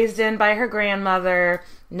was raised in by her grandmother.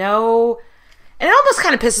 No. And it almost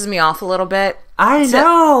kind of pisses me off a little bit. I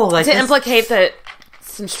know. To implicate that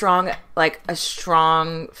some strong, a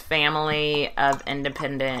strong family of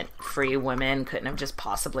independent, free women couldn't have just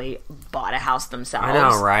possibly bought a house themselves. I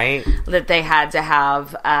know, right? That they had to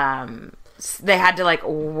have, they had to,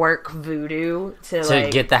 work voodoo to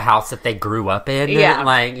get the house that they grew up in. Yeah.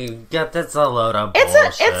 That's a load of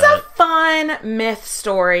bullshit. It's a fun myth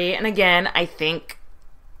story. And again, I think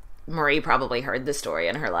Marie probably heard the story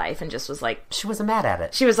in her life and just was like... She wasn't mad at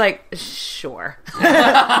it. She was like, sure.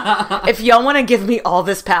 If y'all want to give me all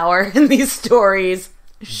this power in these stories,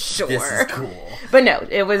 sure. This is cool. But no,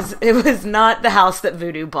 it was not the house that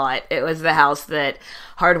voodoo bought. It was the house that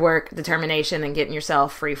hard work, determination, and getting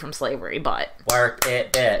yourself free from slavery bought. Work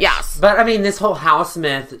it, bitch. Yes. But, I mean, this whole house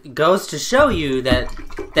myth goes to show you that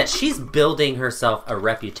she's building herself a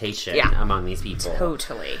reputation among these people.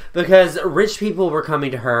 Totally. Because rich people were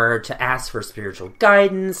coming to her to ask for spiritual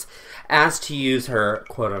guidance, asked to use her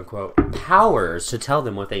quote-unquote powers to tell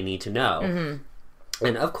them what they need to know. Mm-hmm.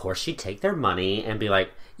 And of course, she'd take their money and be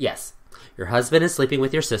like, yes, your husband is sleeping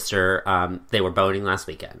with your sister. They were boning last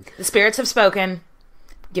weekend. The spirits have spoken.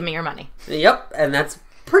 Give me your money. Yep, and that's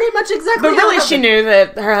pretty much exactly But really, she knew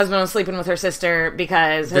that her husband was sleeping with her sister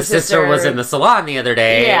because the sister was in the salon the other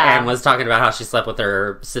day and was talking about how she slept with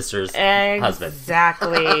her sister's husband.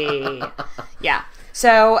 Exactly. Yeah.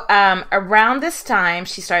 So, around this time,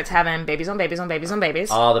 she starts having babies on babies on babies on babies.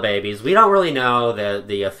 All the babies. We don't really know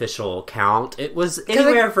the official count. It was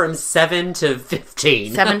anywhere from 7 to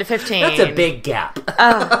 15. 7 to 15. That's a big gap.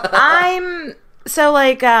 I'm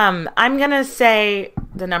gonna say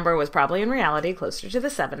the number was probably in reality closer to the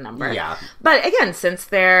 7 number. Yeah. But again, since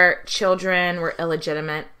their children were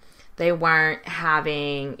illegitimate, they weren't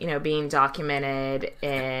having, being documented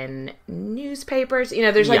in newspapers.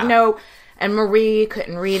 There's no... And Marie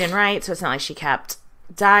couldn't read and write, so it's not like she kept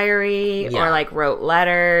diary or wrote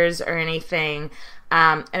letters or anything.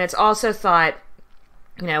 And it's also thought,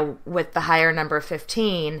 with the higher number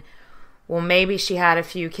 15, well, maybe she had a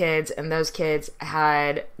few kids, and those kids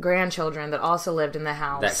had grandchildren that also lived in the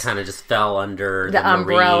house. That kind of just fell under the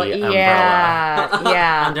umbrella. Marie umbrella.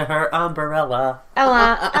 Yeah. Under her umbrella.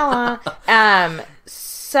 Ella.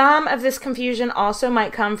 Some of this confusion also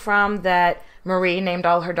might come from that Marie named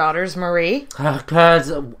all her daughters Marie.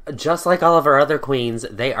 Because just like all of our other queens,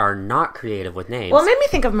 they are not creative with names. Well, it made me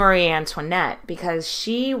think of Marie Antoinette because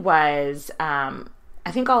she was, I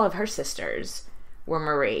think all of her sisters were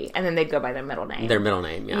Marie, and then they'd go by their middle name. Their middle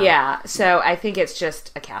name, yeah. Yeah, so I think it's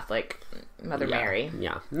just a Catholic Mother Mary.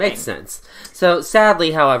 Yeah, makes sense. So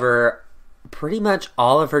sadly, however, pretty much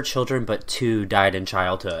all of her children but 2 died in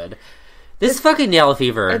childhood. This fucking yellow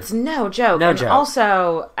fever. It's no joke. No joke.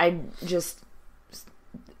 Also,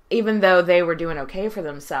 even though they were doing okay for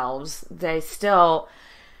themselves, they still,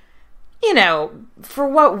 for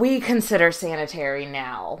what we consider sanitary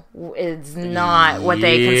now, is not what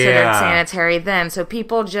they considered sanitary then. So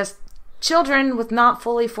children with not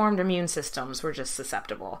fully formed immune systems were just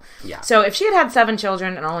susceptible. Yeah. So if she had had 7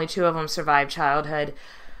 children and only 2 of them survived childhood,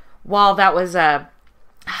 while that was a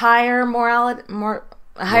higher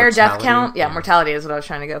death count. Yeah, mortality is what I was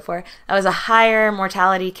trying to go for. That was a higher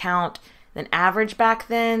mortality count than average back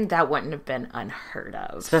then. That wouldn't have been unheard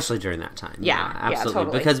of. Especially during that time. Yeah, absolutely.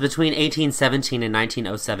 Totally. Because between 1817 and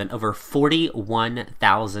 1907, over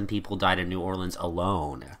 41,000 people died in New Orleans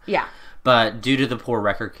alone. Yeah. But due to the poor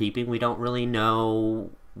record keeping, we don't really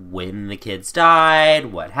know when the kids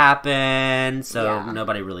died, what happened, so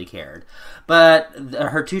nobody really cared. But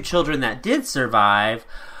her 2 children that did survive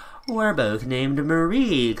were both named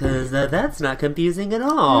Marie, because that's not confusing at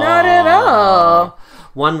all. Not at all.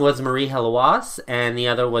 One was Marie Heloise, and the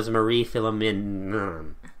other was Marie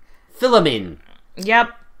Philomene.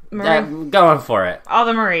 Yep. I'm going for it. All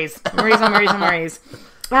the Maries. Maries on Maries on Maries.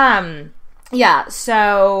 Yeah,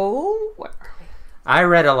 so... Where are we? I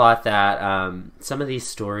read a lot that some of these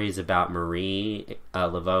stories about Marie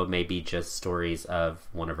Laveau may be just stories of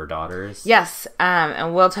one of her daughters. Yes,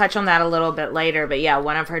 and we'll touch on that a little bit later. But yeah,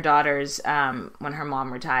 one of her daughters, when her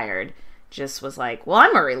mom retired, just was like, well,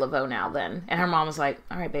 I'm Marie Laveau now then. And her mom was like,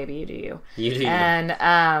 all right, baby, you do you. You do you.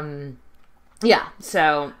 And, yeah,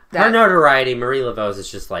 so... Her notoriety, Marie Laveau's,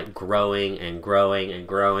 is just like growing and growing and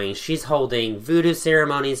growing. She's holding voodoo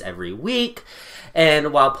ceremonies every week.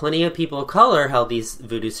 And while plenty of people of color held these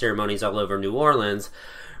voodoo ceremonies all over New Orleans,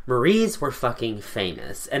 Marie's were fucking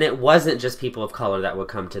famous. And it wasn't just people of color that would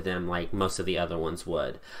come to them like most of the other ones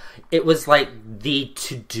would. It was like the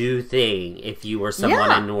to-do thing if you were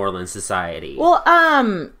someone in New Orleans society. Well,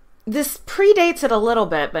 this predates it a little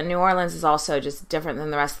bit, but New Orleans is also just different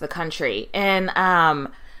than the rest of the country. And,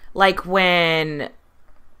 like when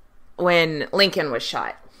Lincoln was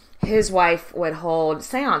shot, his wife would hold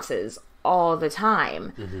seances all the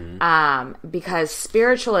time, because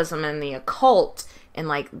spiritualism and the occult in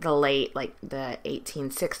like the late, like the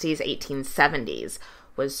 1860s, 1870s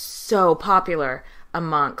was so popular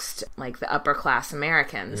amongst like the upper class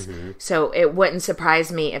Americans. So it wouldn't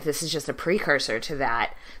surprise me if this is just a precursor to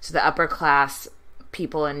that. So the upper class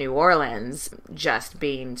people in New Orleans just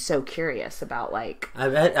being so curious about like...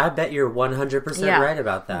 I bet you're 100% right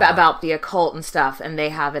about that. About the occult and stuff, and they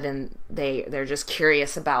have it in... They're just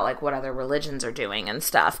curious about like what other religions are doing and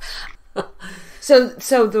stuff. So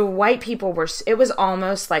the white people were... It was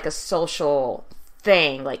almost like a social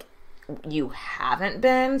thing. Like you haven't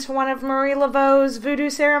been to one of Marie Laveau's voodoo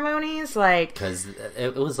ceremonies? Like, because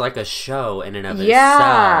it was like a show in and of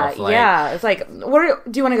itself. Yeah. It's like,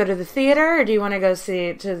 do you want to go to the theater, or do you want to go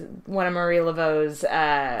to one of Marie Laveau's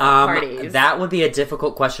parties? That would be a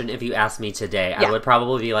difficult question if you asked me today. I would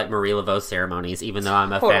probably be like Marie Laveau ceremonies, even though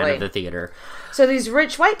I'm a fan of the theater. So these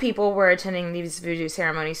rich white people were attending these voodoo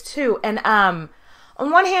ceremonies too, and on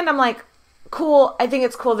one hand, I'm like, cool. I think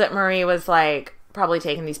it's cool that Marie was like probably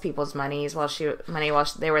taking these people's money while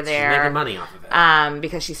they were there. She's making money off of it.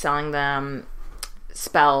 Because she's selling them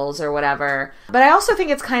spells or whatever. But I also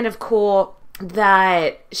think it's kind of cool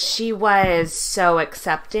that she was so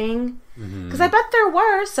accepting. Because I bet there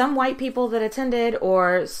were some white people that attended,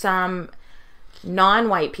 or some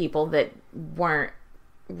non-white people that weren't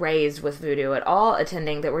raised with voodoo at all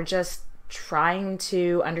attending, that were just trying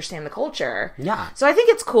to understand the culture. Yeah. So I think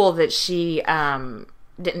it's cool that she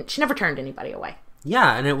never turned anybody away.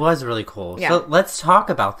 Yeah, and it was really cool. Yeah. So let's talk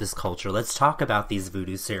about this culture. Let's talk about these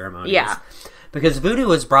voodoo ceremonies. Yeah. Because voodoo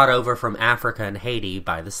was brought over from Africa and Haiti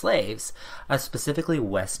by the slaves, specifically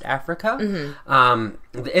West Africa.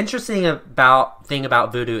 The interesting thing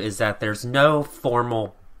about voodoo is that there's no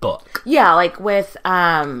formal book. Yeah, like with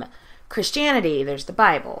Christianity, there's the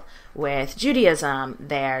Bible. With Judaism,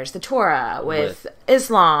 there's the Torah. With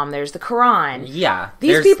Islam, there's the Quran. Yeah.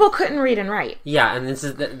 These people couldn't read and write. Yeah, and this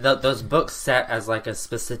is those books set as like a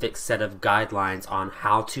specific set of guidelines on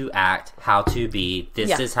how to act, how to be.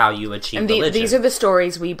 This is how you achieve religion. These are the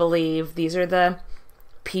stories we believe. These are the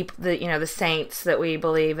people, the saints that we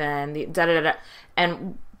believe in.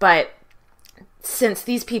 But since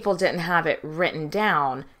these people didn't have it written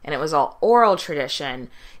down, and it was all oral tradition,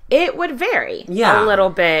 it would vary a little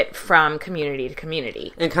bit from community to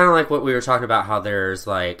community. And kind of like what we were talking about, how there's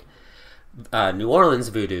like New Orleans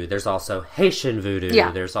voodoo, there's also Haitian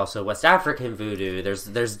voodoo, there's also West African voodoo,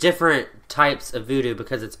 there's different types of voodoo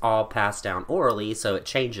because it's all passed down orally, so it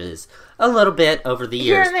changes a little bit over the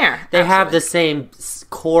years. Here and there. They have the same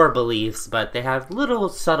core beliefs, but they have little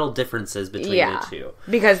subtle differences between the two.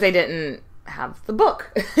 Because they didn't have the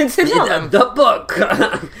book to tell them. The book!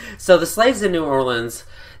 So the slaves in New Orleans,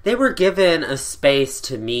 they were given a space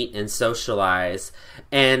to meet and socialize,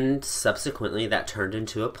 and subsequently that turned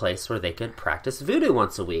into a place where they could practice voodoo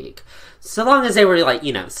once a week. So long as they were, like,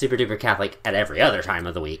 super duper Catholic at every other time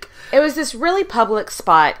of the week. It was this really public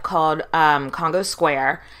spot called Congo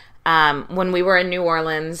Square. When we were in New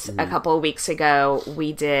Orleans a couple of weeks ago,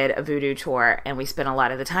 we did a voodoo tour, and we spent a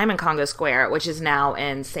lot of the time in Congo Square, which is now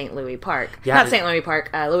in St. Louis Park. Yeah, not St. Louis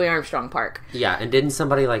Park, Louis Armstrong Park. Yeah, and didn't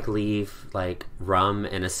somebody, leave, rum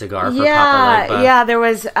and a cigar for Papa Legba? Yeah, there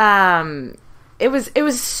was, it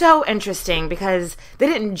was so interesting because they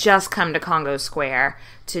didn't just come to Congo Square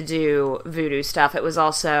to do voodoo stuff. It was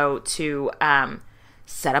also to,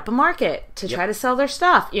 set up a market to try to sell their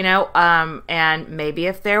stuff, and maybe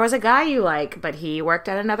if there was a guy you like, but he worked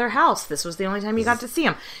at another house, this was the only time you got to see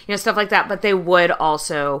him, stuff like that. But they would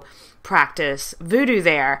also practice voodoo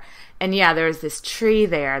there. And there was this tree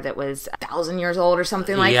there that was 1,000 years old or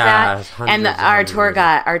something like that. And our tour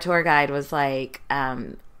guide was like,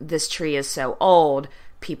 this tree is so old,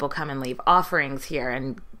 people come and leave offerings here.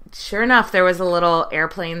 And sure enough, there was a little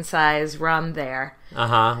airplane-size rum there.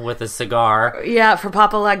 With a cigar. Yeah, for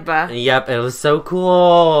Papa Legba. Yep, it was so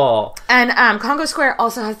cool. And Congo Square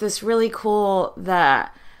also has this really cool,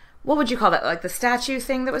 what would you call that? Like the statue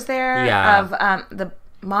thing that was there? Yeah. Of the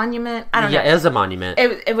monument? I don't know. Yeah, it was a monument.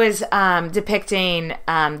 It was depicting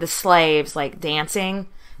the slaves, dancing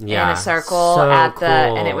in a circle so cool.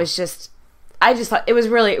 And it was just... I just thought it was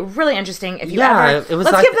really, really interesting. If you let's give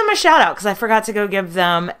them a shout out, because I forgot to go give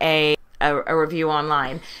them a review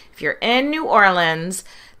online. If you're in New Orleans,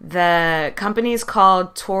 the company's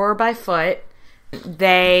called Tour by Foot.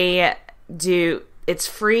 It's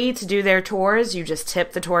free to do their tours. You just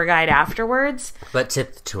tip the tour guide afterwards. But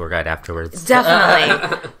tip the tour guide afterwards.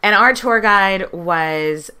 Definitely. And our tour guide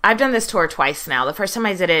I've done this tour twice now. The first time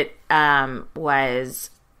I did it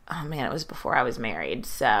was, it was before I was married.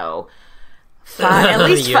 So... at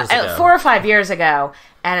least 4 or 5 years ago,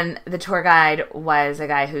 and the tour guide was a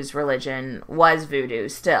guy whose religion was voodoo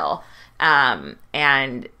still, and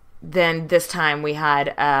then this time we had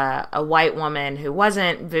a white woman who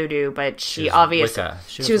wasn't voodoo, but she obviously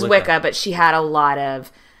she was Wicca, but she had a lot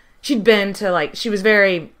of, she'd been to she was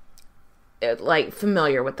very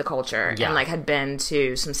familiar with the culture and had been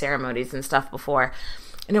to some ceremonies and stuff before,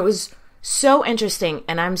 and it was so interesting,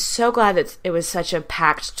 and I'm so glad that it was such a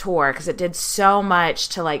packed tour, because it did so much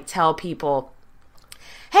to tell people,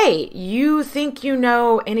 hey, you think you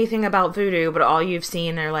know anything about voodoo, but all you've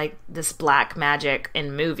seen are this black magic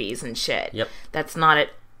in movies and shit. Yep. That's not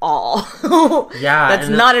at all. Yeah. That's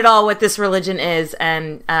not at all what this religion is.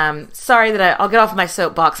 And sorry that I'll get off my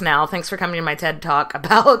soapbox now. Thanks for coming to my TED Talk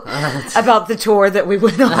about the tour that we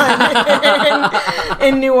went on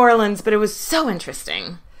in New Orleans. But it was so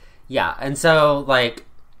interesting. Yeah, and so, like,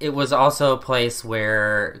 it was also a place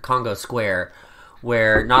where, Congo Square,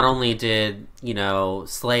 where not only did,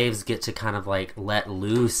 slaves get to kind of, like, let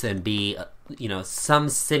loose and be, some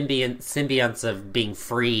symbionts of being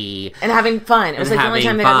free. And having fun. It was like the only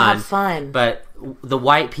time they got to have fun. But the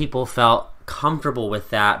white people felt comfortable with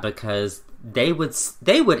that because they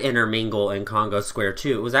would intermingle in Congo Square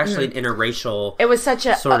too. It was actually an interracial. It was such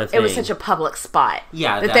a sort of thing. It was such a public spot.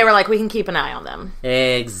 Yeah, that they were like, we can keep an eye on them.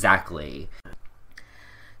 Exactly.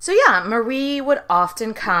 So yeah, Marie would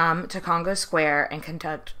often come to Congo Square and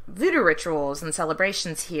conduct voodoo rituals and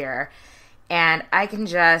celebrations here. And I can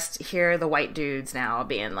just hear the white dudes now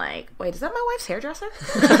being like, wait, is that my wife's hairdresser?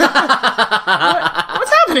 What's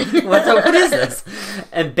happening? What is this?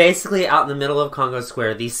 And basically out in the middle of Congo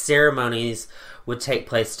Square, these ceremonies would take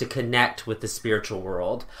place to connect with the spiritual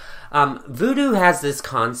world. Voodoo has this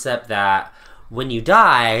concept that when you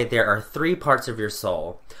die, there are 3 parts of your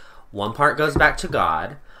soul. One part goes back to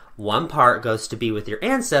God. One part goes to be with your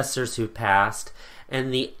ancestors who passed.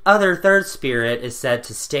 And the other third spirit is said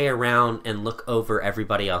to stay around and look over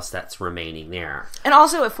everybody else that's remaining there. And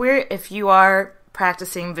also, if you are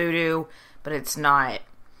practicing voodoo, but it's not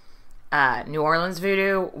New Orleans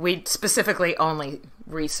voodoo, we specifically only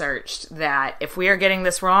researched that if we are getting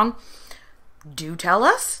this wrong, do tell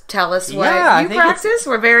us. Tell us what you practice.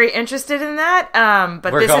 We're very interested in that.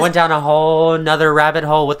 But we're going down a whole nother rabbit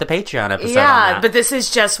hole with the Patreon episode. Yeah, but this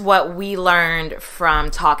is just what we learned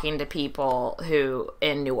from talking to people who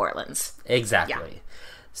in New Orleans. Exactly. Yeah.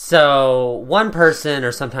 So one person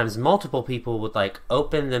or sometimes multiple people would like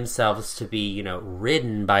open themselves to be,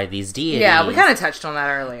 ridden by these deities. Yeah, we kind of touched on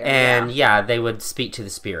that earlier. And they would speak to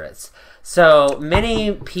the spirits. So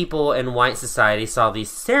many people in white society saw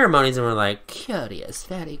these ceremonies and were like, curious,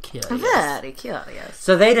 very curious. Very curious.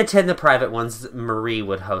 So they'd attend the private ones Marie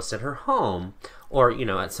would host at her home or,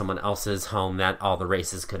 at someone else's home that all the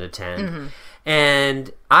races could attend. Mm-hmm.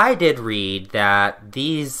 And I did read that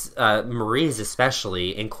these, Marie's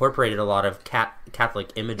especially, incorporated a lot of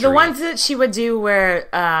Catholic imagery. The ones that she would do where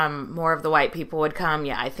more of the white people would come,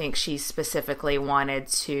 I think she specifically wanted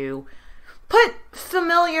to put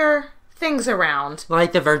familiar things around.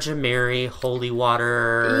 Like the Virgin Mary, holy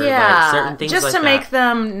water, like certain things just like to make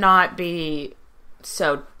them not be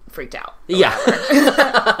so freaked out. Yeah.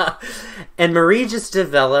 And Marie just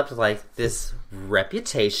developed like this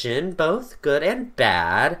reputation, both good and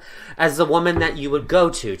bad, as the woman that you would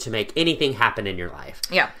go to make anything happen in your life.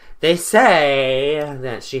 Yeah. They say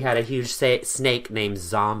that she had a huge snake named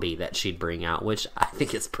Zombie that she'd bring out, which I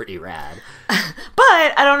think is pretty rad.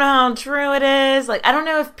 But I don't know how true it is. Like, I don't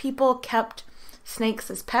know if people kept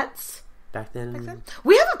snakes as pets. Back then.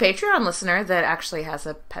 We have a Patreon listener that actually has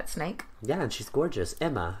a pet snake. Yeah, and she's gorgeous.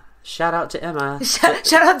 Emma. Shout out to Emma.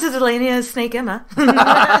 Shout out to Delania's snake Emma.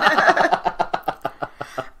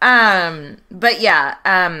 But yeah,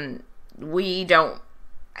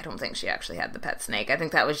 I don't think she actually had the pet snake. I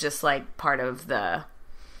think that was just like part of the...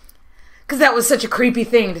 Because that was such a creepy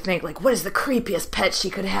thing to think, like, what is the creepiest pet she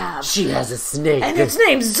could have? She has a snake. And its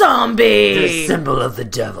name's Zombie! The symbol of the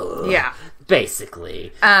devil. Yeah.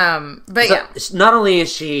 Basically. But so, not only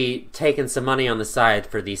is she taking some money on the side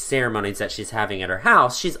for these ceremonies that she's having at her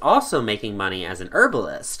house, she's also making money as an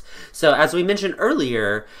herbalist. So, as we mentioned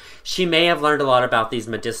earlier, she may have learned a lot about these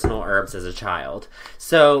medicinal herbs as a child.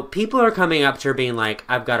 So people are coming up to her being like,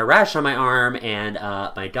 I've got a rash on my arm and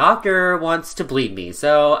my doctor wants to bleed me.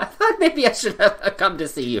 So I thought maybe I should have come to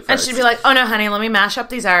see you first. And she'd be like, oh no, honey, let me mash up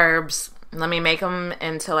these herbs. Let me make them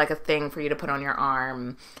into like a thing for you to put on your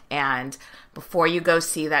arm. And before you go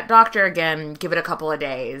see that doctor again, give it a couple of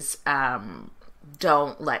days.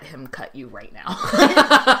 Don't let him cut you right now.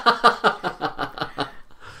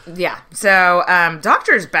 Yeah, so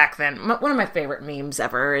doctors back then, one of my favorite memes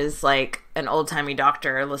ever is like an old-timey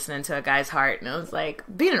doctor listening to a guy's heart, and it was like,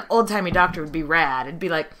 being an old-timey doctor would be rad. It'd be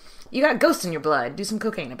like, you got ghosts in your blood, do some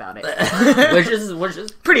cocaine about it. which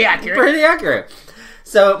is pretty accurate. Pretty accurate.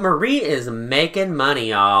 So Marie is making money,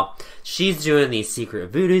 y'all. She's doing these secret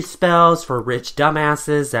voodoo spells for rich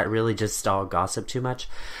dumbasses that really just all gossip too much.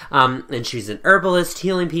 And she's an herbalist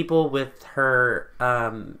healing people with her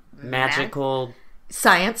magical...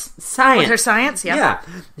 Science. With her science, yeah. Yeah.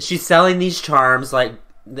 She's selling these charms, like,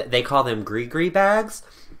 they call them gris-gris bags.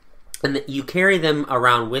 And you carry them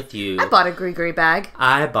around with you. I bought a Gree bag.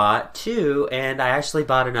 I bought 2, and I actually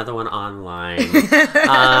bought another one online.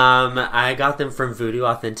 I got them from Voodoo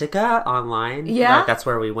Authentica online. Yeah. Like, that's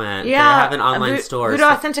where we went. Yeah. They have an online store. Voodoo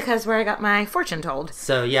Authentica is where I got my fortune told.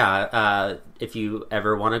 So, yeah, if you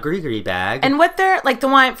ever want a Gree bag. And what they're, like the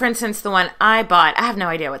one, for instance, the one I bought, I have no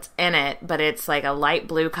idea what's in it, but it's like a light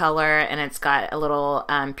blue color, and it's got a little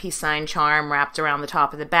peace sign charm wrapped around the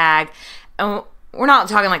top of the bag. And we're not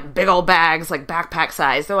talking like big old bags, like backpack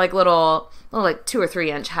size. They're like little like 2 or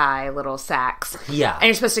 3 inch high little sacks. Yeah. And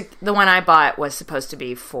you're supposed to, the one I bought was supposed to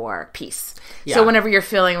be for peace. Yeah. So whenever you're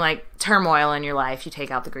feeling like turmoil in your life, you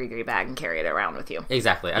take out the Gree bag and carry it around with you.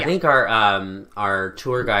 Exactly. I think our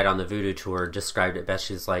tour guide on the Voodoo tour described it best.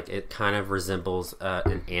 She's like, it kind of resembles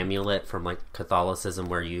an amulet from like Catholicism,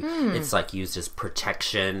 where it's like used as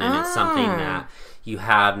protection, and it's something that you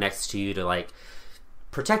have next to you to like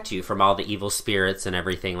protect you from all the evil spirits and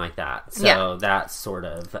everything like that. So that's sort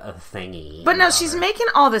of a thingy. But no, she's making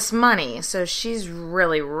all this money, so she's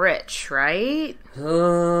really rich, right? I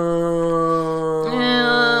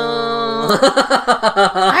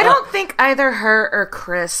don't think either her or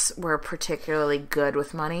Chris were particularly good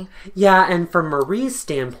with money. Yeah, and from Marie's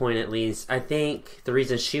standpoint, at least, I think the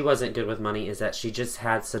reason she wasn't good with money is that she just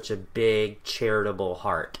had such a big charitable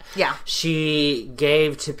heart. Yeah. She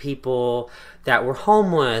gave to people that were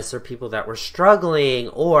homeless or people that were struggling,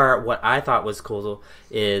 or what I thought was cool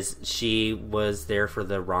is she was there for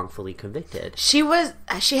the wrongfully convicted. She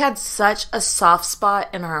had such a soft spot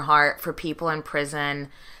in her heart for people in prison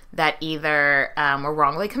that either were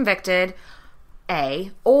wrongly convicted,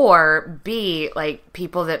 A, or B, like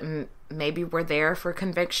people that maybe were there for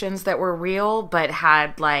convictions that were real, but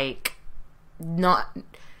had like not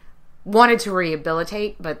wanted to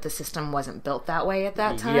rehabilitate, but the system wasn't built that way at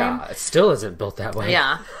that time. Yeah, it still isn't built that way.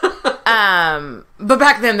 Yeah. But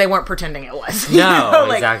back then they weren't pretending it was. No,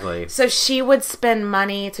 exactly. So she would spend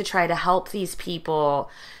money to try to help these people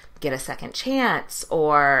get a second chance,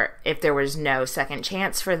 or if there was no second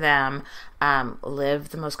chance for them, live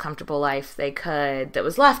the most comfortable life they could that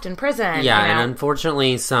was left in prison. Yeah, and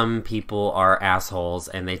unfortunately some people are assholes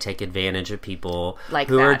and they take advantage of people like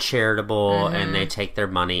who that. are charitable, and they take their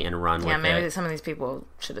money and run with it. Yeah, maybe some of these people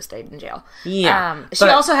should have stayed in jail. Yeah. She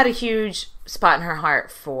also had a huge spot in her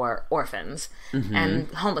heart for orphans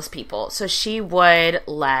and homeless people. So she would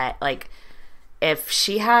let, like, if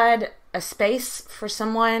she had a space for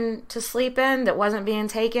someone to sleep in that wasn't being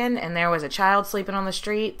taken, and there was a child sleeping on the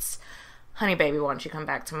streets, honey baby, why don't you come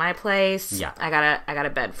back to my place? Yeah. I got a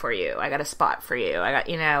bed for you. I got a spot for you. I got,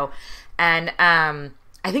 and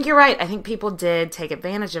I think you're right. I think people did take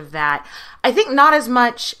advantage of that. I think not as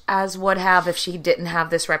much as would have if she didn't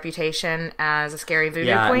have this reputation as a scary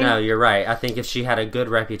voodoo queen. No, you're right. I think if she had a good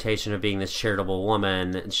reputation of being this charitable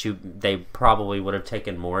woman, they probably would have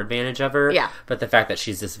taken more advantage of her. Yeah. But the fact that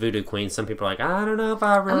she's this voodoo queen, some people are like, I don't know if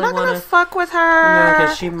I really I'm not want gonna fuck with her. Yeah,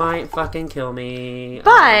 because she might fucking kill me.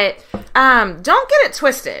 But don't get it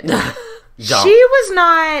twisted. She was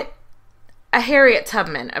not a Harriet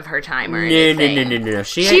Tubman of her time or anything. No.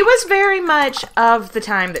 She was very much of the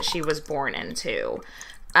time that she was born into.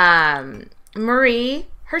 Marie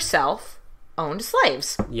herself owned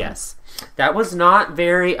slaves. Yes. That was not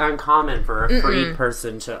very uncommon for a free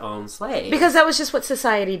person to own slaves. Because that was just what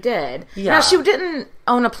society did. Yeah. Now, she didn't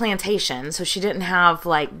own a plantation, so she didn't have,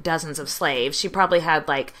 like, dozens of slaves. She probably had,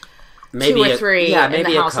 like, maybe 2 or 3 in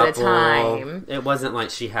the house at a time. It wasn't like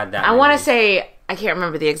she had that I want to say, I can't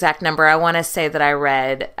remember the exact number. I want to say that I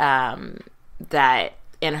read that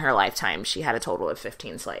in her lifetime she had a total of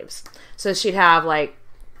 15 slaves. So she'd have like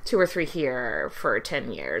 2 or 3 here for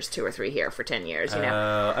 10 years, 2 or 3 here for 10 years, you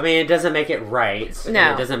know. I mean, it doesn't make it right.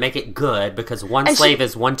 No. It doesn't make it good because one slave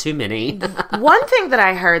is one too many. One thing that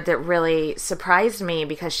I heard that really surprised me,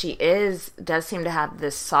 because she does seem to have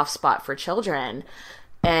this soft spot for children,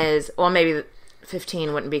 is, well, maybe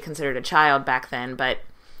 15 wouldn't be considered a child back then, but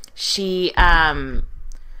she,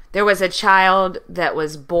 there was a child that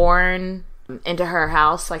was born into her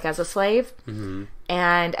house, like, as a slave,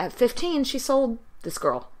 and at 15, she sold this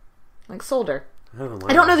girl. Like, sold her. Oh, wow.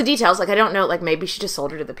 I don't know the details, like, I don't know, like, maybe she just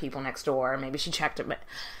sold her to the people next door, maybe she checked it,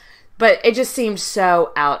 but it just seemed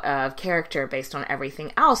so out of character based on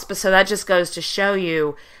everything else, but so that just goes to show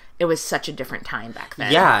you it was such a different time back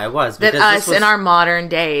then. Yeah, it was. That us in our modern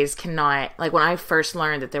days cannot, like, when I first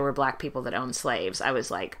learned that there were black people that owned slaves, I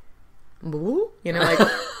was like, "Woo?" You know, like,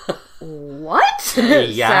 what?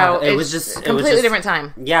 Yeah, so it was just a completely different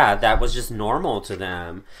time. Yeah, that was just normal to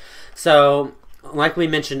them. So, like we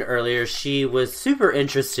mentioned earlier, she was super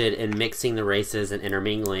interested in mixing the races and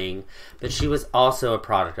intermingling, but she was also a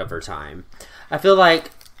product of her time. I feel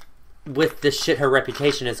like with the shit her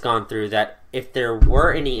reputation has gone through, that if there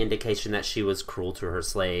were any indication that she was cruel to her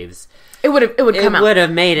slaves, it would come out. It would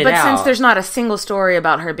have made it out. But since there's not a single story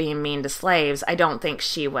about her being mean to slaves, I don't think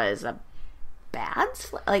she was a bad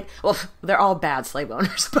they're all bad slave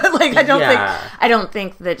owners, but like I don't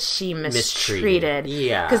think that she mistreated.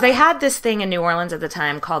 Yeah, because they had this thing in New Orleans at the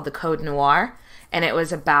time called the Code Noir, and it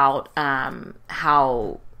was about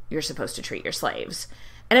how you're supposed to treat your slaves,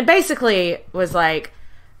 and it basically was like,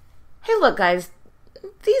 hey, look, guys,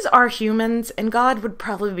 these are humans, and God would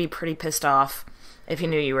probably be pretty pissed off if he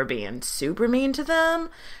knew you were being super mean to them.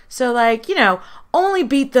 So, like, you know, only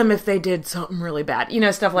beat them if they did something really bad. You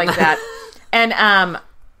know, stuff like that. And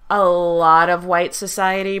a lot of white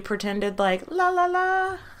society pretended like, la, la,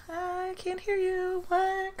 la, I can't hear you.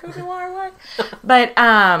 What? Code Noir, what? But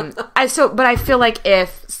I feel like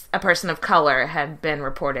if a person of color had been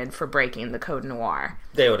reported for breaking the Code Noir,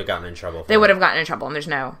 they would have gotten in trouble. They would have gotten in trouble, and there's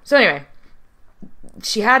no... So anyway,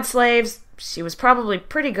 she had slaves. She was probably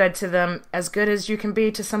pretty good to them, as good as you can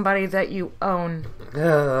be to somebody that you own.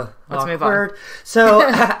 Let's move on. So,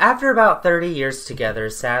 after about 30 years together,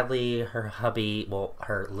 sadly, her hubby, well,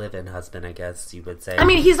 her live-in husband, I guess you would say. I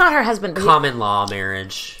mean, he's not her husband. Common law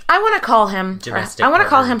marriage. I want to call him... Domestic I want to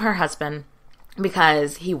call him her husband,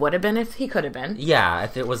 because he would have been if he could have been. Yeah,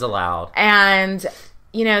 if it was allowed. And,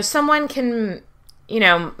 you know, someone can, you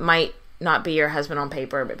know, might not be your husband on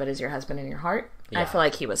paper, but is your husband in your heart. Yeah. I feel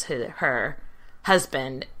like he was her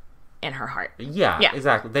husband in her heart. Yeah,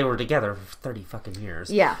 exactly. They were together for 30 fucking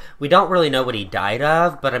years. Yeah. We don't really know what he died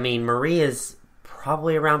of, but I mean, Marie is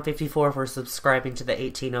probably around 54 if we're subscribing to the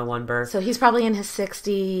 1801 birth. So he's probably in his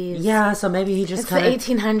 60s. Yeah, so maybe he just kind of... It's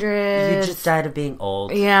the 1800s. He just died of being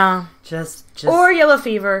old. Yeah. Just... Or yellow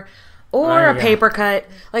fever. Or a paper cut.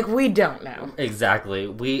 Like, we don't know. Exactly.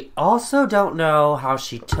 We also don't know how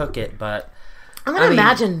she took it, but... I'm going to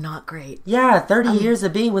imagine not great. Yeah, 30 years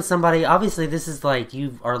of being with somebody. Obviously, this is like,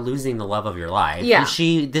 you are losing the love of your life. Yeah.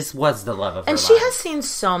 This was the love of her life. And she has seen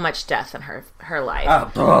so much death in her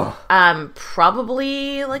life.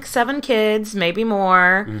 Probably like 7 kids, maybe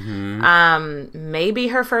more. Mm-hmm. Maybe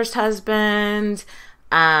her first husband.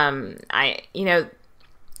 I'm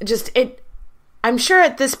sure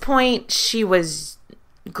at this point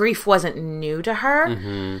grief wasn't new to her.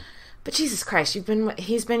 Mm-hmm. But Jesus Christ,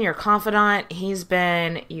 he's been your confidant. He's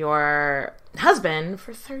been your husband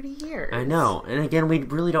for 30 years. I know. And again, we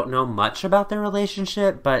really don't know much about their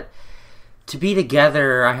relationship, but to be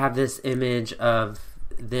together, I have this image of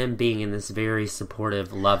them being in this very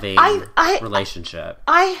supportive, loving relationship.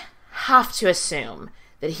 I have to assume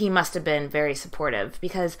that he must have been very supportive,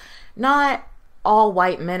 because not all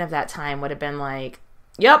white men of that time would have been like,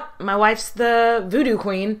 yep, my wife's the voodoo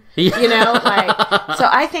queen, you know, like, so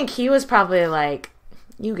I think he was probably like,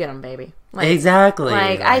 you get him, baby. Like, exactly.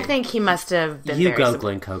 Like, I think he must have been you go,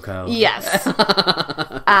 Glen Coco. Yes.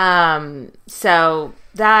 So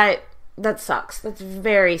that sucks. That's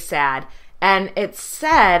very sad. And it's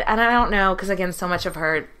said, and I don't know, because again, so much of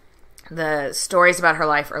the stories about her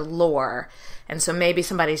life are lore, and so maybe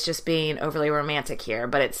somebody's just being overly romantic here,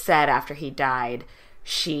 but it's said after he died,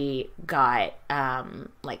 she got,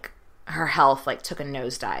 her health, took a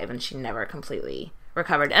nosedive, and she never completely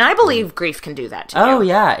recovered. And I believe grief can do that to you. Oh,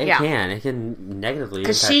 yeah, it can. It can negatively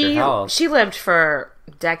impact your health. She lived for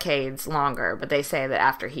decades longer, but they say that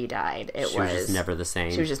after he died, she was just never the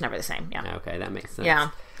same. She was just never the same, yeah. Okay, that makes sense. Yeah.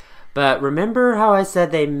 But remember how I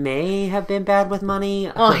said they may have been bad with money?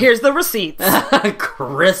 Well, here's the receipts.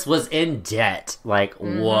 Chris was in debt.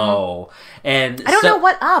 Whoa. And I don't know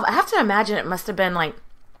what of. I have to imagine it must have been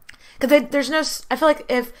because there's no... I feel like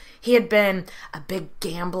if he had been a big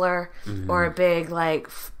gambler or a big,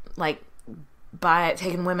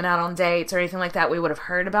 taking women out on dates or anything like that, we would have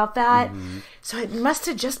heard about that. Mm-hmm. So it must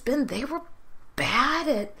have just been they were bad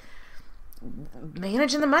at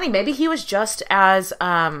managing the money. Maybe he was just as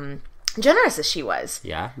generous as she was.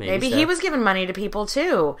 Yeah, maybe he was giving money to people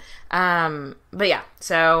too. But yeah,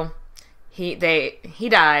 so he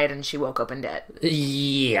died and she woke up in debt.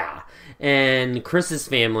 Yeah. And Chris's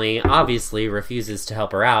family obviously refuses to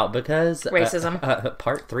help her out because racism.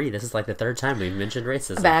 Part 3. This is the 3rd time we've mentioned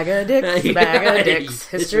racism. A bag of dicks. A bag of dicks.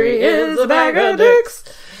 History is a bag of dicks.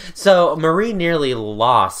 So Marie nearly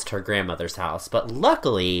lost her grandmother's house, but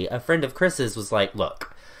luckily a friend of Chris's was like,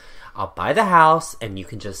 "Look, I'll buy the house and you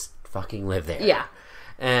can just fucking live there." Yeah.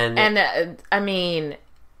 And I mean,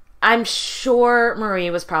 I'm sure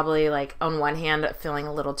Marie was probably on one hand feeling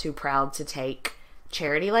a little too proud to take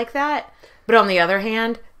charity like that, but on the other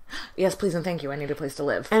hand, Yes, please and thank you. I need a place to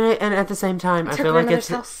live. And at the same time, I feel like it's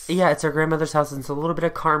her grandmother's house, and it's a little bit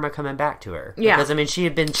of karma coming back to her. Yeah, because I mean, she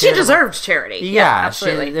deserved charity. Yeah,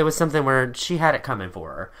 absolutely. It was something where she had it coming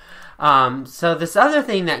for her. So this other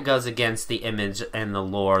thing that goes against the image and the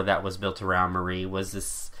lore that was built around Marie was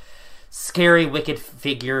this scary, wicked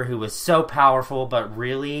figure who was so powerful, but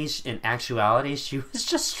really, in actuality, she was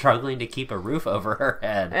just struggling to keep a roof over her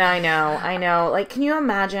head. I know. Like, can you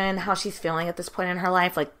imagine how she's feeling at this point in her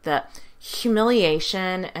life? Like, the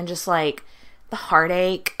humiliation and just, like, the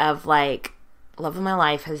heartache of, like, love of my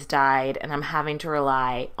life has died, and I'm having to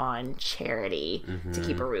rely on charity to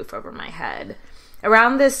keep a roof over my head.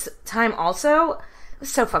 Around this time, also, it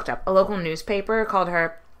was so fucked up. A local newspaper called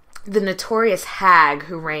her the notorious hag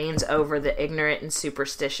who reigns over the ignorant and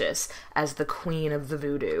superstitious as the queen of the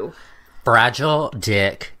voodoo. Fragile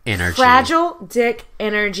dick energy. Fragile dick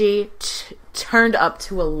energy turned up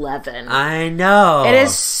to 11. I know. It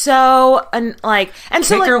is so, like... And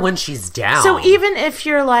Kick her when she's down. So even if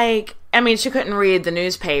you're like... I mean, she couldn't read the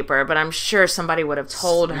newspaper, but I'm sure somebody would have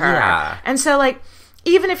told her. Yeah. And so, like,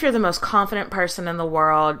 even if you're the most confident person in the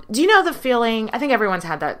world... Do you know the feeling... I think everyone's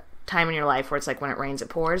had that time in your life where it's like when it rains it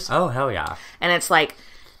pours. Oh, hell yeah. And it's like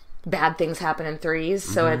bad things happen in threes.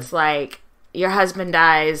 So it's like your husband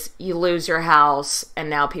dies, you lose your house, and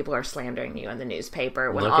now people are slandering you in the newspaper.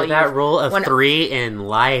 When Look at that rule of 3 in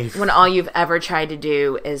life. When all you've ever tried to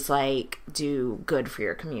do is like do good for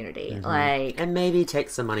your community. Like, and maybe take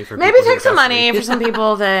some money for maybe take some money for some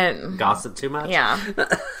people that gossip too much. Yeah.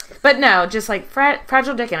 But no, just like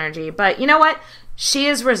fragile dick energy. But you know what? She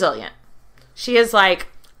is resilient. She is like,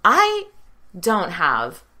 I don't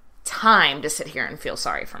have time to sit here and feel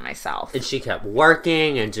sorry for myself. And she kept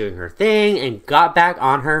working and doing her thing and got back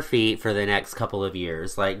on her feet for the next couple of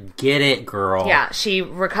years. Like, get it, girl. Yeah, she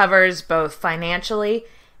recovers both financially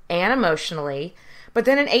and emotionally. But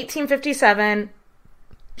then in 1857,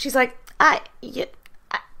 she's like, I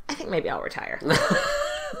think maybe I'll retire.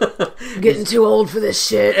 Getting too old for this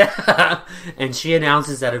shit. And she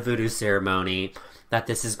announces at a voodoo ceremony that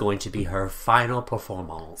this is going to be her final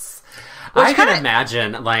performance. I can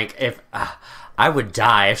imagine, like, if I would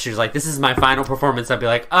die if she was like, this is my final performance, I'd be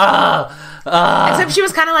like, Except she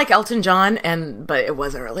was kind of like Elton John, but it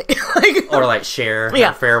wasn't really. Like, or like Cher,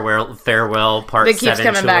 farewell part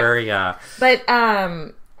 7 tour. Back. Yeah.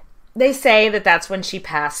 But they say that that's when she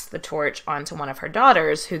passed the torch on to one of her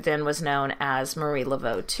daughters, who then was known as Marie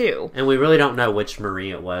Laveau too. And we really don't know which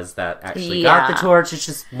Marie it was that actually got the torch. It's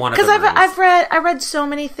just one of the Maries. Because I read so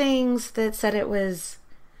many things that said it was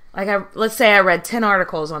like, let's say I read 10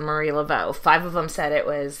 articles on Marie Laveau. 5 of them said it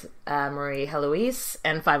was Marie Heloise,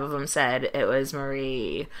 and 5 of them said it was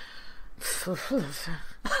Marie. What was her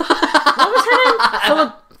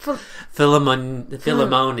name? Philemon.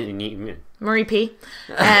 Marie P.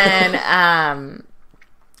 And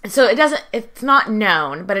so it's not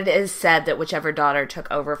known, but it is said that whichever daughter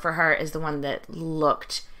took over for her is the one that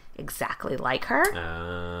looked exactly like her.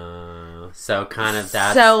 So kind of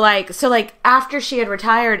that. So like after she had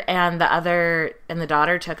retired and the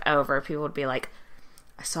daughter took over, people would be like,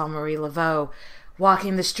 I saw Marie Laveau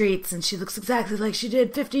walking the streets and she looks exactly like she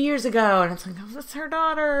did 50 years ago. And it's like, oh, that's her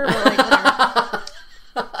daughter.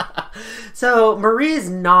 So Marie's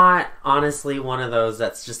not honestly one of those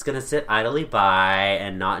that's just going to sit idly by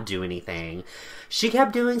and not do anything. She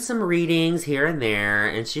kept doing some readings here and there,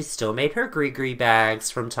 and she still made her gree bags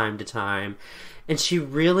from time to time. And she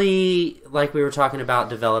really, like we were talking about,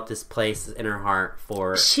 developed this place in her heart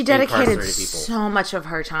for she dedicated incarcerated people. So much of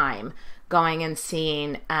her time going and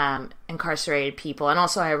seeing incarcerated people. And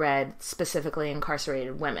also I read specifically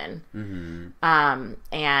incarcerated women. Mm-hmm.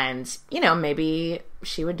 And, maybe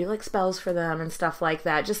she would do like spells for them and stuff like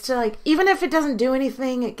that. Just to like, even if it doesn't do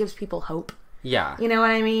anything, it gives people hope. Yeah. You know what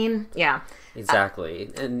I mean? Yeah. Exactly.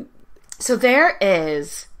 And so there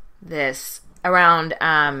is this, around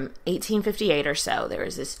 1858 or so, there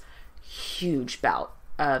was this huge bout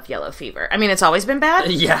of yellow fever. I mean, it's always been bad.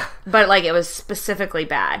 Yeah. But like it was specifically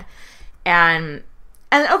bad. And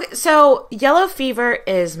okay, so yellow fever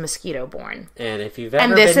is mosquito borne. And if you've ever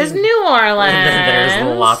and this is New Orleans. And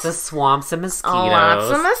there's lots of swamps and mosquitoes.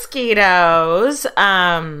 Lots of mosquitoes.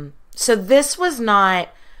 So this was not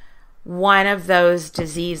one of those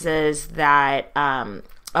diseases that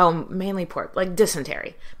mainly poor, like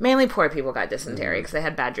dysentery. Mainly poor people got dysentery because they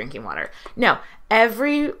had bad drinking water. No,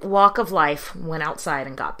 every walk of life went outside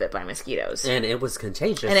and got bit by mosquitoes. And it was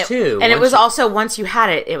contagious, too. And it was also, once you had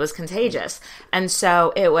it, it was contagious. And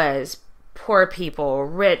so it was poor people,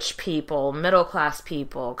 rich people, middle-class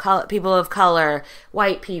people, people of color,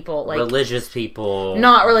 white people. Like religious people.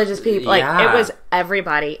 Not religious people. Like, it was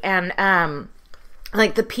everybody. And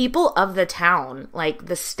like, the people of the town, like,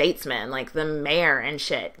 the statesmen, like, the mayor and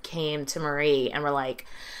shit came to Marie and were like,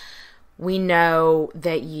 we know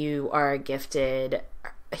that you are a gifted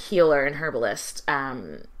healer and herbalist.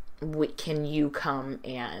 Can you come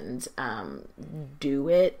and do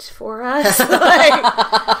it for us?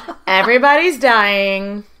 Like, everybody's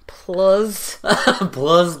dying. Plus,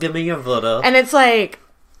 give me your voodoo. And it's like,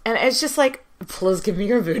 and it's just like, plus give me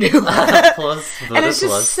your voodoo. Voodoo, and it's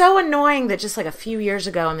just so annoying that just like a few years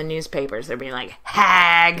ago in the newspapers, they're being like,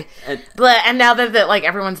 hag. And now that like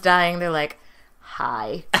everyone's dying, they're like,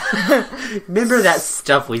 hi. Remember that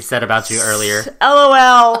stuff we said about you earlier?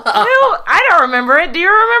 LOL. No, I don't remember it. Do you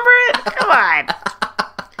remember it? Come on.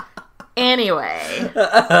 Anyway.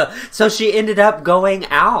 So she ended up going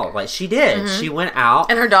out. Like, she did. Mm-hmm. She went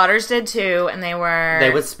out. And her daughters did too, and they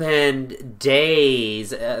would spend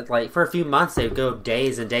days, like, for a few months, they would go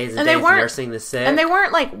days and days and days nursing the sick. And they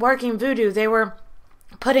weren't, like, working voodoo. They were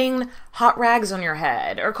putting hot rags on your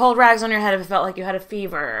head, or cold rags on your head if it felt like you had a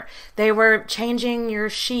fever. They were changing your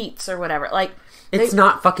sheets or whatever. Like, it's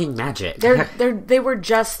not fucking magic. They were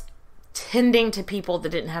just tending to people that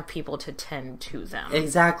didn't have people to tend to them.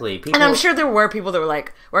 Exactly. And I'm sure there were people that were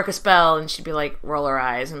like, work a spell, and she'd be like, roll her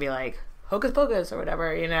eyes and be like, hocus pocus or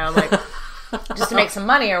whatever, you know, like, just to make some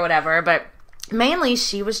money or whatever. But mainly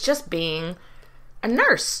she was just being a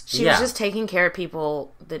nurse. She was just taking care of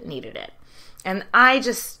people that needed it. And I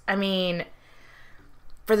mean,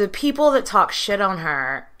 for the people that talk shit on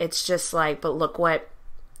her, it's just like, but look what,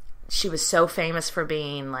 she was so famous for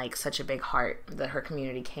being, like, such a big heart that her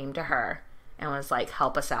community came to her and was like,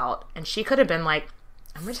 help us out. And she could have been like,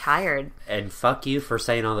 I'm retired. And fuck you for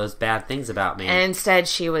saying all those bad things about me. And instead,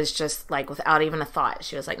 she was just, like, without even a thought,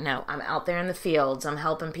 she was like, no, I'm out there in the fields. I'm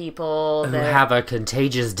helping people who have a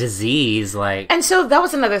contagious disease, like. And so that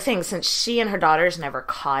was another thing. Since she and her daughters never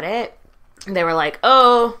caught it, they were like,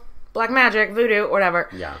 oh, black magic, voodoo, whatever.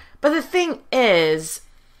 Yeah. But the thing is,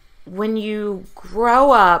 when you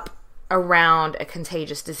grow up around a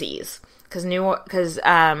contagious disease, because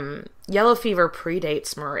yellow fever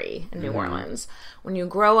predates Marie in New Orleans. When you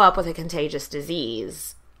grow up with a contagious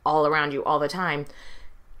disease all around you all the time,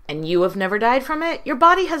 and you have never died from it, your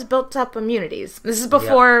body has built up immunities. This is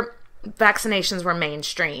before vaccinations were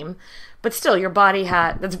mainstream, but still, your body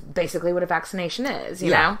that's basically what a vaccination is,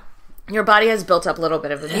 you know? Your body has built up a little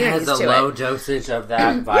bit of immunity to it. It has a low dosage of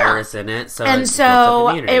that virus in it, so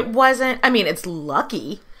it wasn't, I mean, it's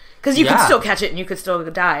lucky. Because you could still catch it and you could still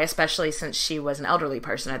die, especially since she was an elderly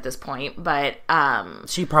person at this point. But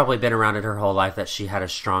she'd probably been around it her whole life that she had a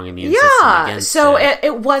strong immune system against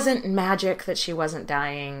it wasn't magic that she wasn't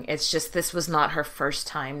dying. It's just this was not her first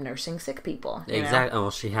time nursing sick people. Exactly.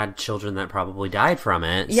 Well, she had children that probably died from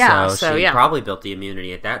it. Yeah, so she probably built the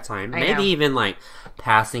immunity at that time. Maybe even like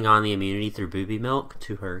passing on the immunity through booby milk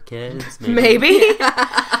to her kids. Maybe.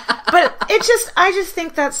 But I just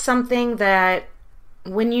think that's something that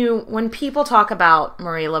when people talk about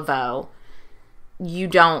Marie Laveau, you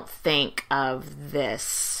don't think of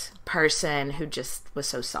this person who just was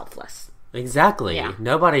so selfless. Exactly. Yeah.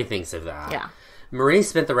 Nobody thinks of that. Yeah. Marie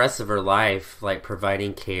spent the rest of her life like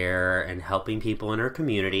providing care and helping people in her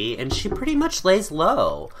community, and she pretty much lays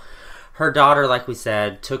low. Her daughter, like we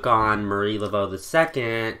said, took on Marie Laveau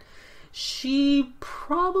II. She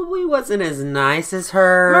probably wasn't as nice as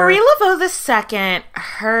her. Marie Laveau II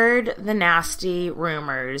heard the nasty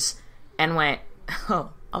rumors and went, oh,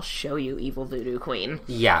 I'll show you, evil voodoo queen.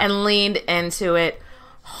 Yeah. And leaned into it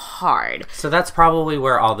hard. So that's probably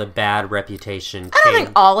where all the bad reputation came. I don't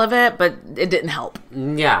think all of it, but it didn't help.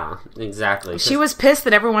 Yeah, exactly. She was pissed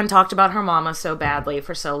that everyone talked about her mama so badly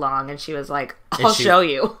for so long, and she was like, I'll show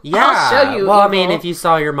you. Yeah. I'll show you, well, evil. I mean, if you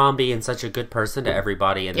saw your mom being such a good person to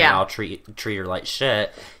everybody and they all treat her like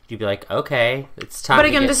shit, you'd be like, okay, it's time. But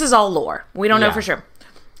again, this is all lore. We don't know for sure.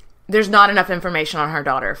 There's not enough information on her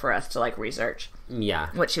daughter for us to, like, research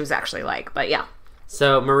what she was actually like, but yeah.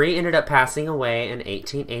 So, Marie ended up passing away in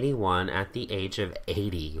 1881 at the age of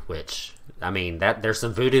 80, which, I mean, there's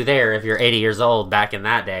some voodoo there if you're 80 years old back in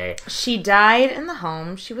that day. She died in the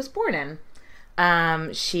home she was born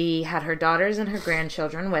in. She had her daughters and her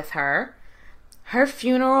grandchildren with her. Her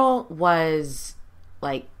funeral was,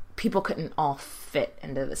 like, people couldn't all fit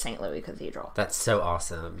into the St. Louis Cathedral. That's so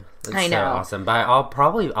awesome. I know. So awesome. By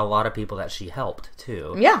probably a lot of people that she helped,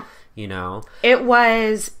 too. Yeah. You know? It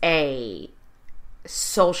was a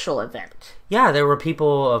social event. Yeah, there were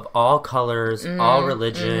people of all colors, all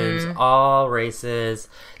religions, all races.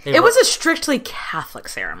 It was a strictly Catholic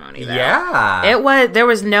ceremony, though. Yeah. There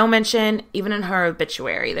was no mention, even in her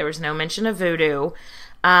obituary, there was no mention of voodoo,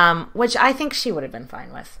 which I think she would have been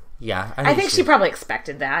fine with. Yeah. I think she probably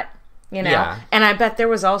expected that. you know? Yeah. And I bet there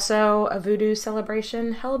was also a voodoo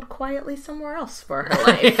celebration held quietly somewhere else for her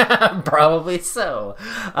life. Yeah, probably so.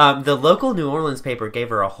 The local New Orleans paper gave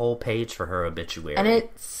her a whole page for her obituary. And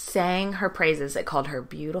it sang her praises. It called her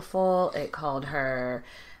beautiful. It called her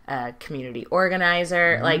a community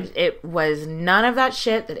organizer. Like, it was none of that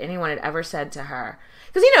shit that anyone had ever said to her.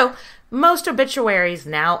 Because, you know, most obituaries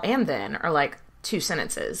now and then are like 2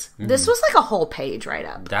 sentences. This was like a whole page right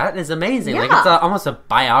up. That is amazing. Yeah. Like, it's almost a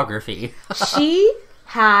biography. She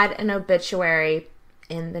had an obituary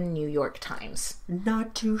in the New York Times.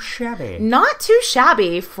 Not too shabby. Not too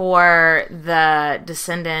shabby for the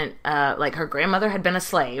descendant. Like, her grandmother had been a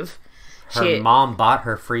slave. Her mom bought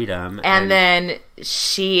her freedom. And then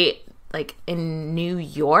she, like, in New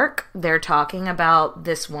York, they're talking about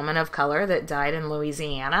this woman of color that died in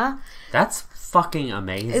Louisiana. That's fucking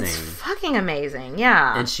amazing. It's fucking amazing,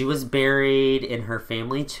 yeah. And she was buried in her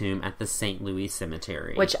family tomb at the St. Louis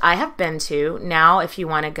Cemetery. Which I have been to. Now, if you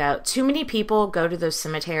want to go, too many people go to those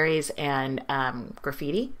cemeteries and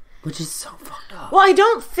graffiti. Which is so fucked up. Well, I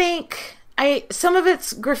don't think... some of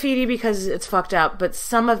it's graffiti because it's fucked up, but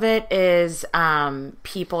some of it is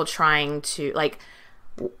people trying to, like...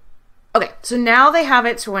 Okay, so now they have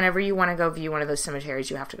it so whenever you want to go view one of those cemeteries,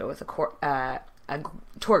 you have to go with a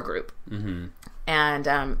tour group. Mm-hmm. And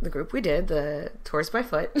the group we did, the Tours by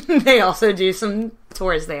Foot, they also do some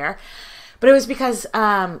tours there. But it was because,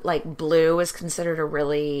 like, blue is considered a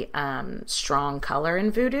really strong color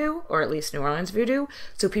in voodoo, or at least New Orleans voodoo.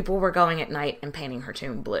 So people were going at night and painting her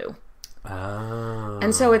tomb blue. Oh.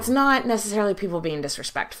 And so it's not necessarily people being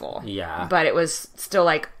disrespectful. Yeah. But it was still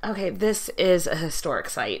like, okay, this is a historic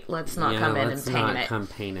site. Let's not come in and paint it. Let's not come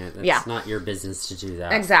paint it. It's not your business to do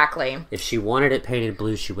that. Exactly. If she wanted it painted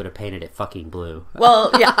blue, she would have painted it fucking blue.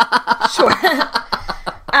 Well, yeah, sure.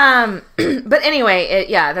 But anyway,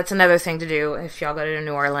 that's another thing to do if y'all go to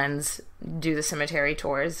New Orleans, do the cemetery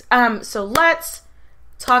tours. So let's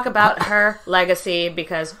talk about her legacy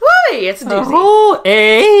because, whoo, it's a doozy. Oh,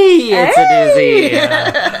 it's a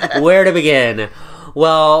doozy. Where to begin?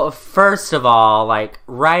 Well, first of all, like,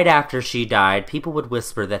 right after she died, people would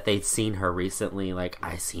whisper that they'd seen her recently. Like,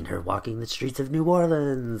 I seen her walking the streets of New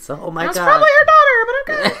Orleans. Oh my God. That's probably her daughter, but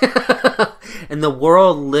okay. And the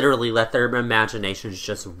world literally let their imaginations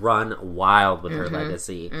just run wild with her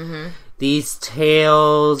legacy. Mm-hmm. These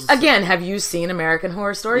tales... Again, have you seen American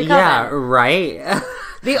Horror Story? Yeah, right?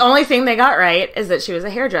 The only thing they got right is that she was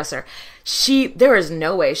a hairdresser. There is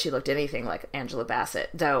no way she looked anything like Angela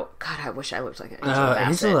Bassett. Though, God, I wish I looked like Angela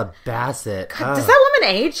Bassett. Angela Bassett. God, does that woman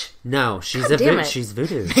age? No, she's she's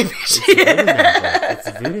voodoo. Maybe she is. Voodoo magic.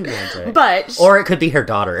 It's voodoo magic. But or it could be her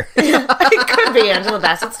daughter. It could be Angela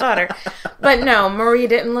Bassett's daughter. But no, Marie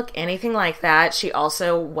didn't look anything like that. She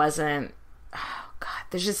also wasn't... Oh, God,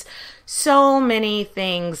 there's just... so many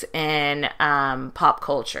things in pop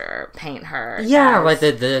culture paint her. Yeah, like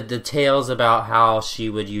the tales about how she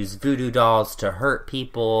would use voodoo dolls to hurt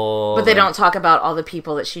people. But they don't talk about all the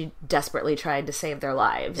people that she desperately tried to save their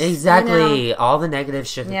lives. Exactly. You know? All the negative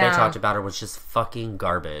shit that they talked about her was just fucking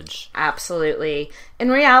garbage. Absolutely. In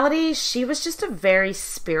reality, she was just a very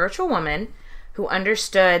spiritual woman who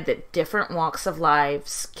understood that different walks of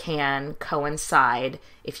lives can coincide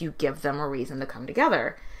if you give them a reason to come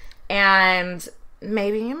together. And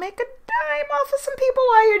maybe you make a dime off of some people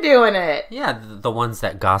while you're doing it. Yeah, the ones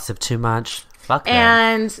that gossip too much. Fuck them.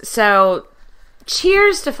 And so,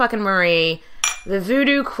 cheers to fucking Marie, the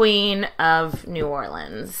voodoo queen of New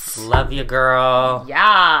Orleans. Love you, girl.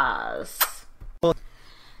 Yes.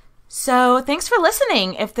 So, thanks for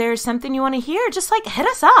listening. If there's something you want to hear, just, hit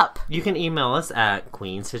us up. You can email us at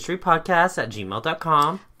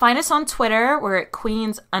queenshistorypodcast@gmail.com. Find us on Twitter. We're at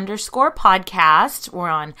queens_podcast. We're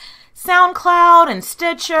on SoundCloud and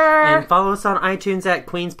Stitcher. And follow us on iTunes at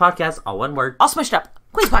Queens Podcast, all one word. All smushed up.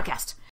 Queens Podcast.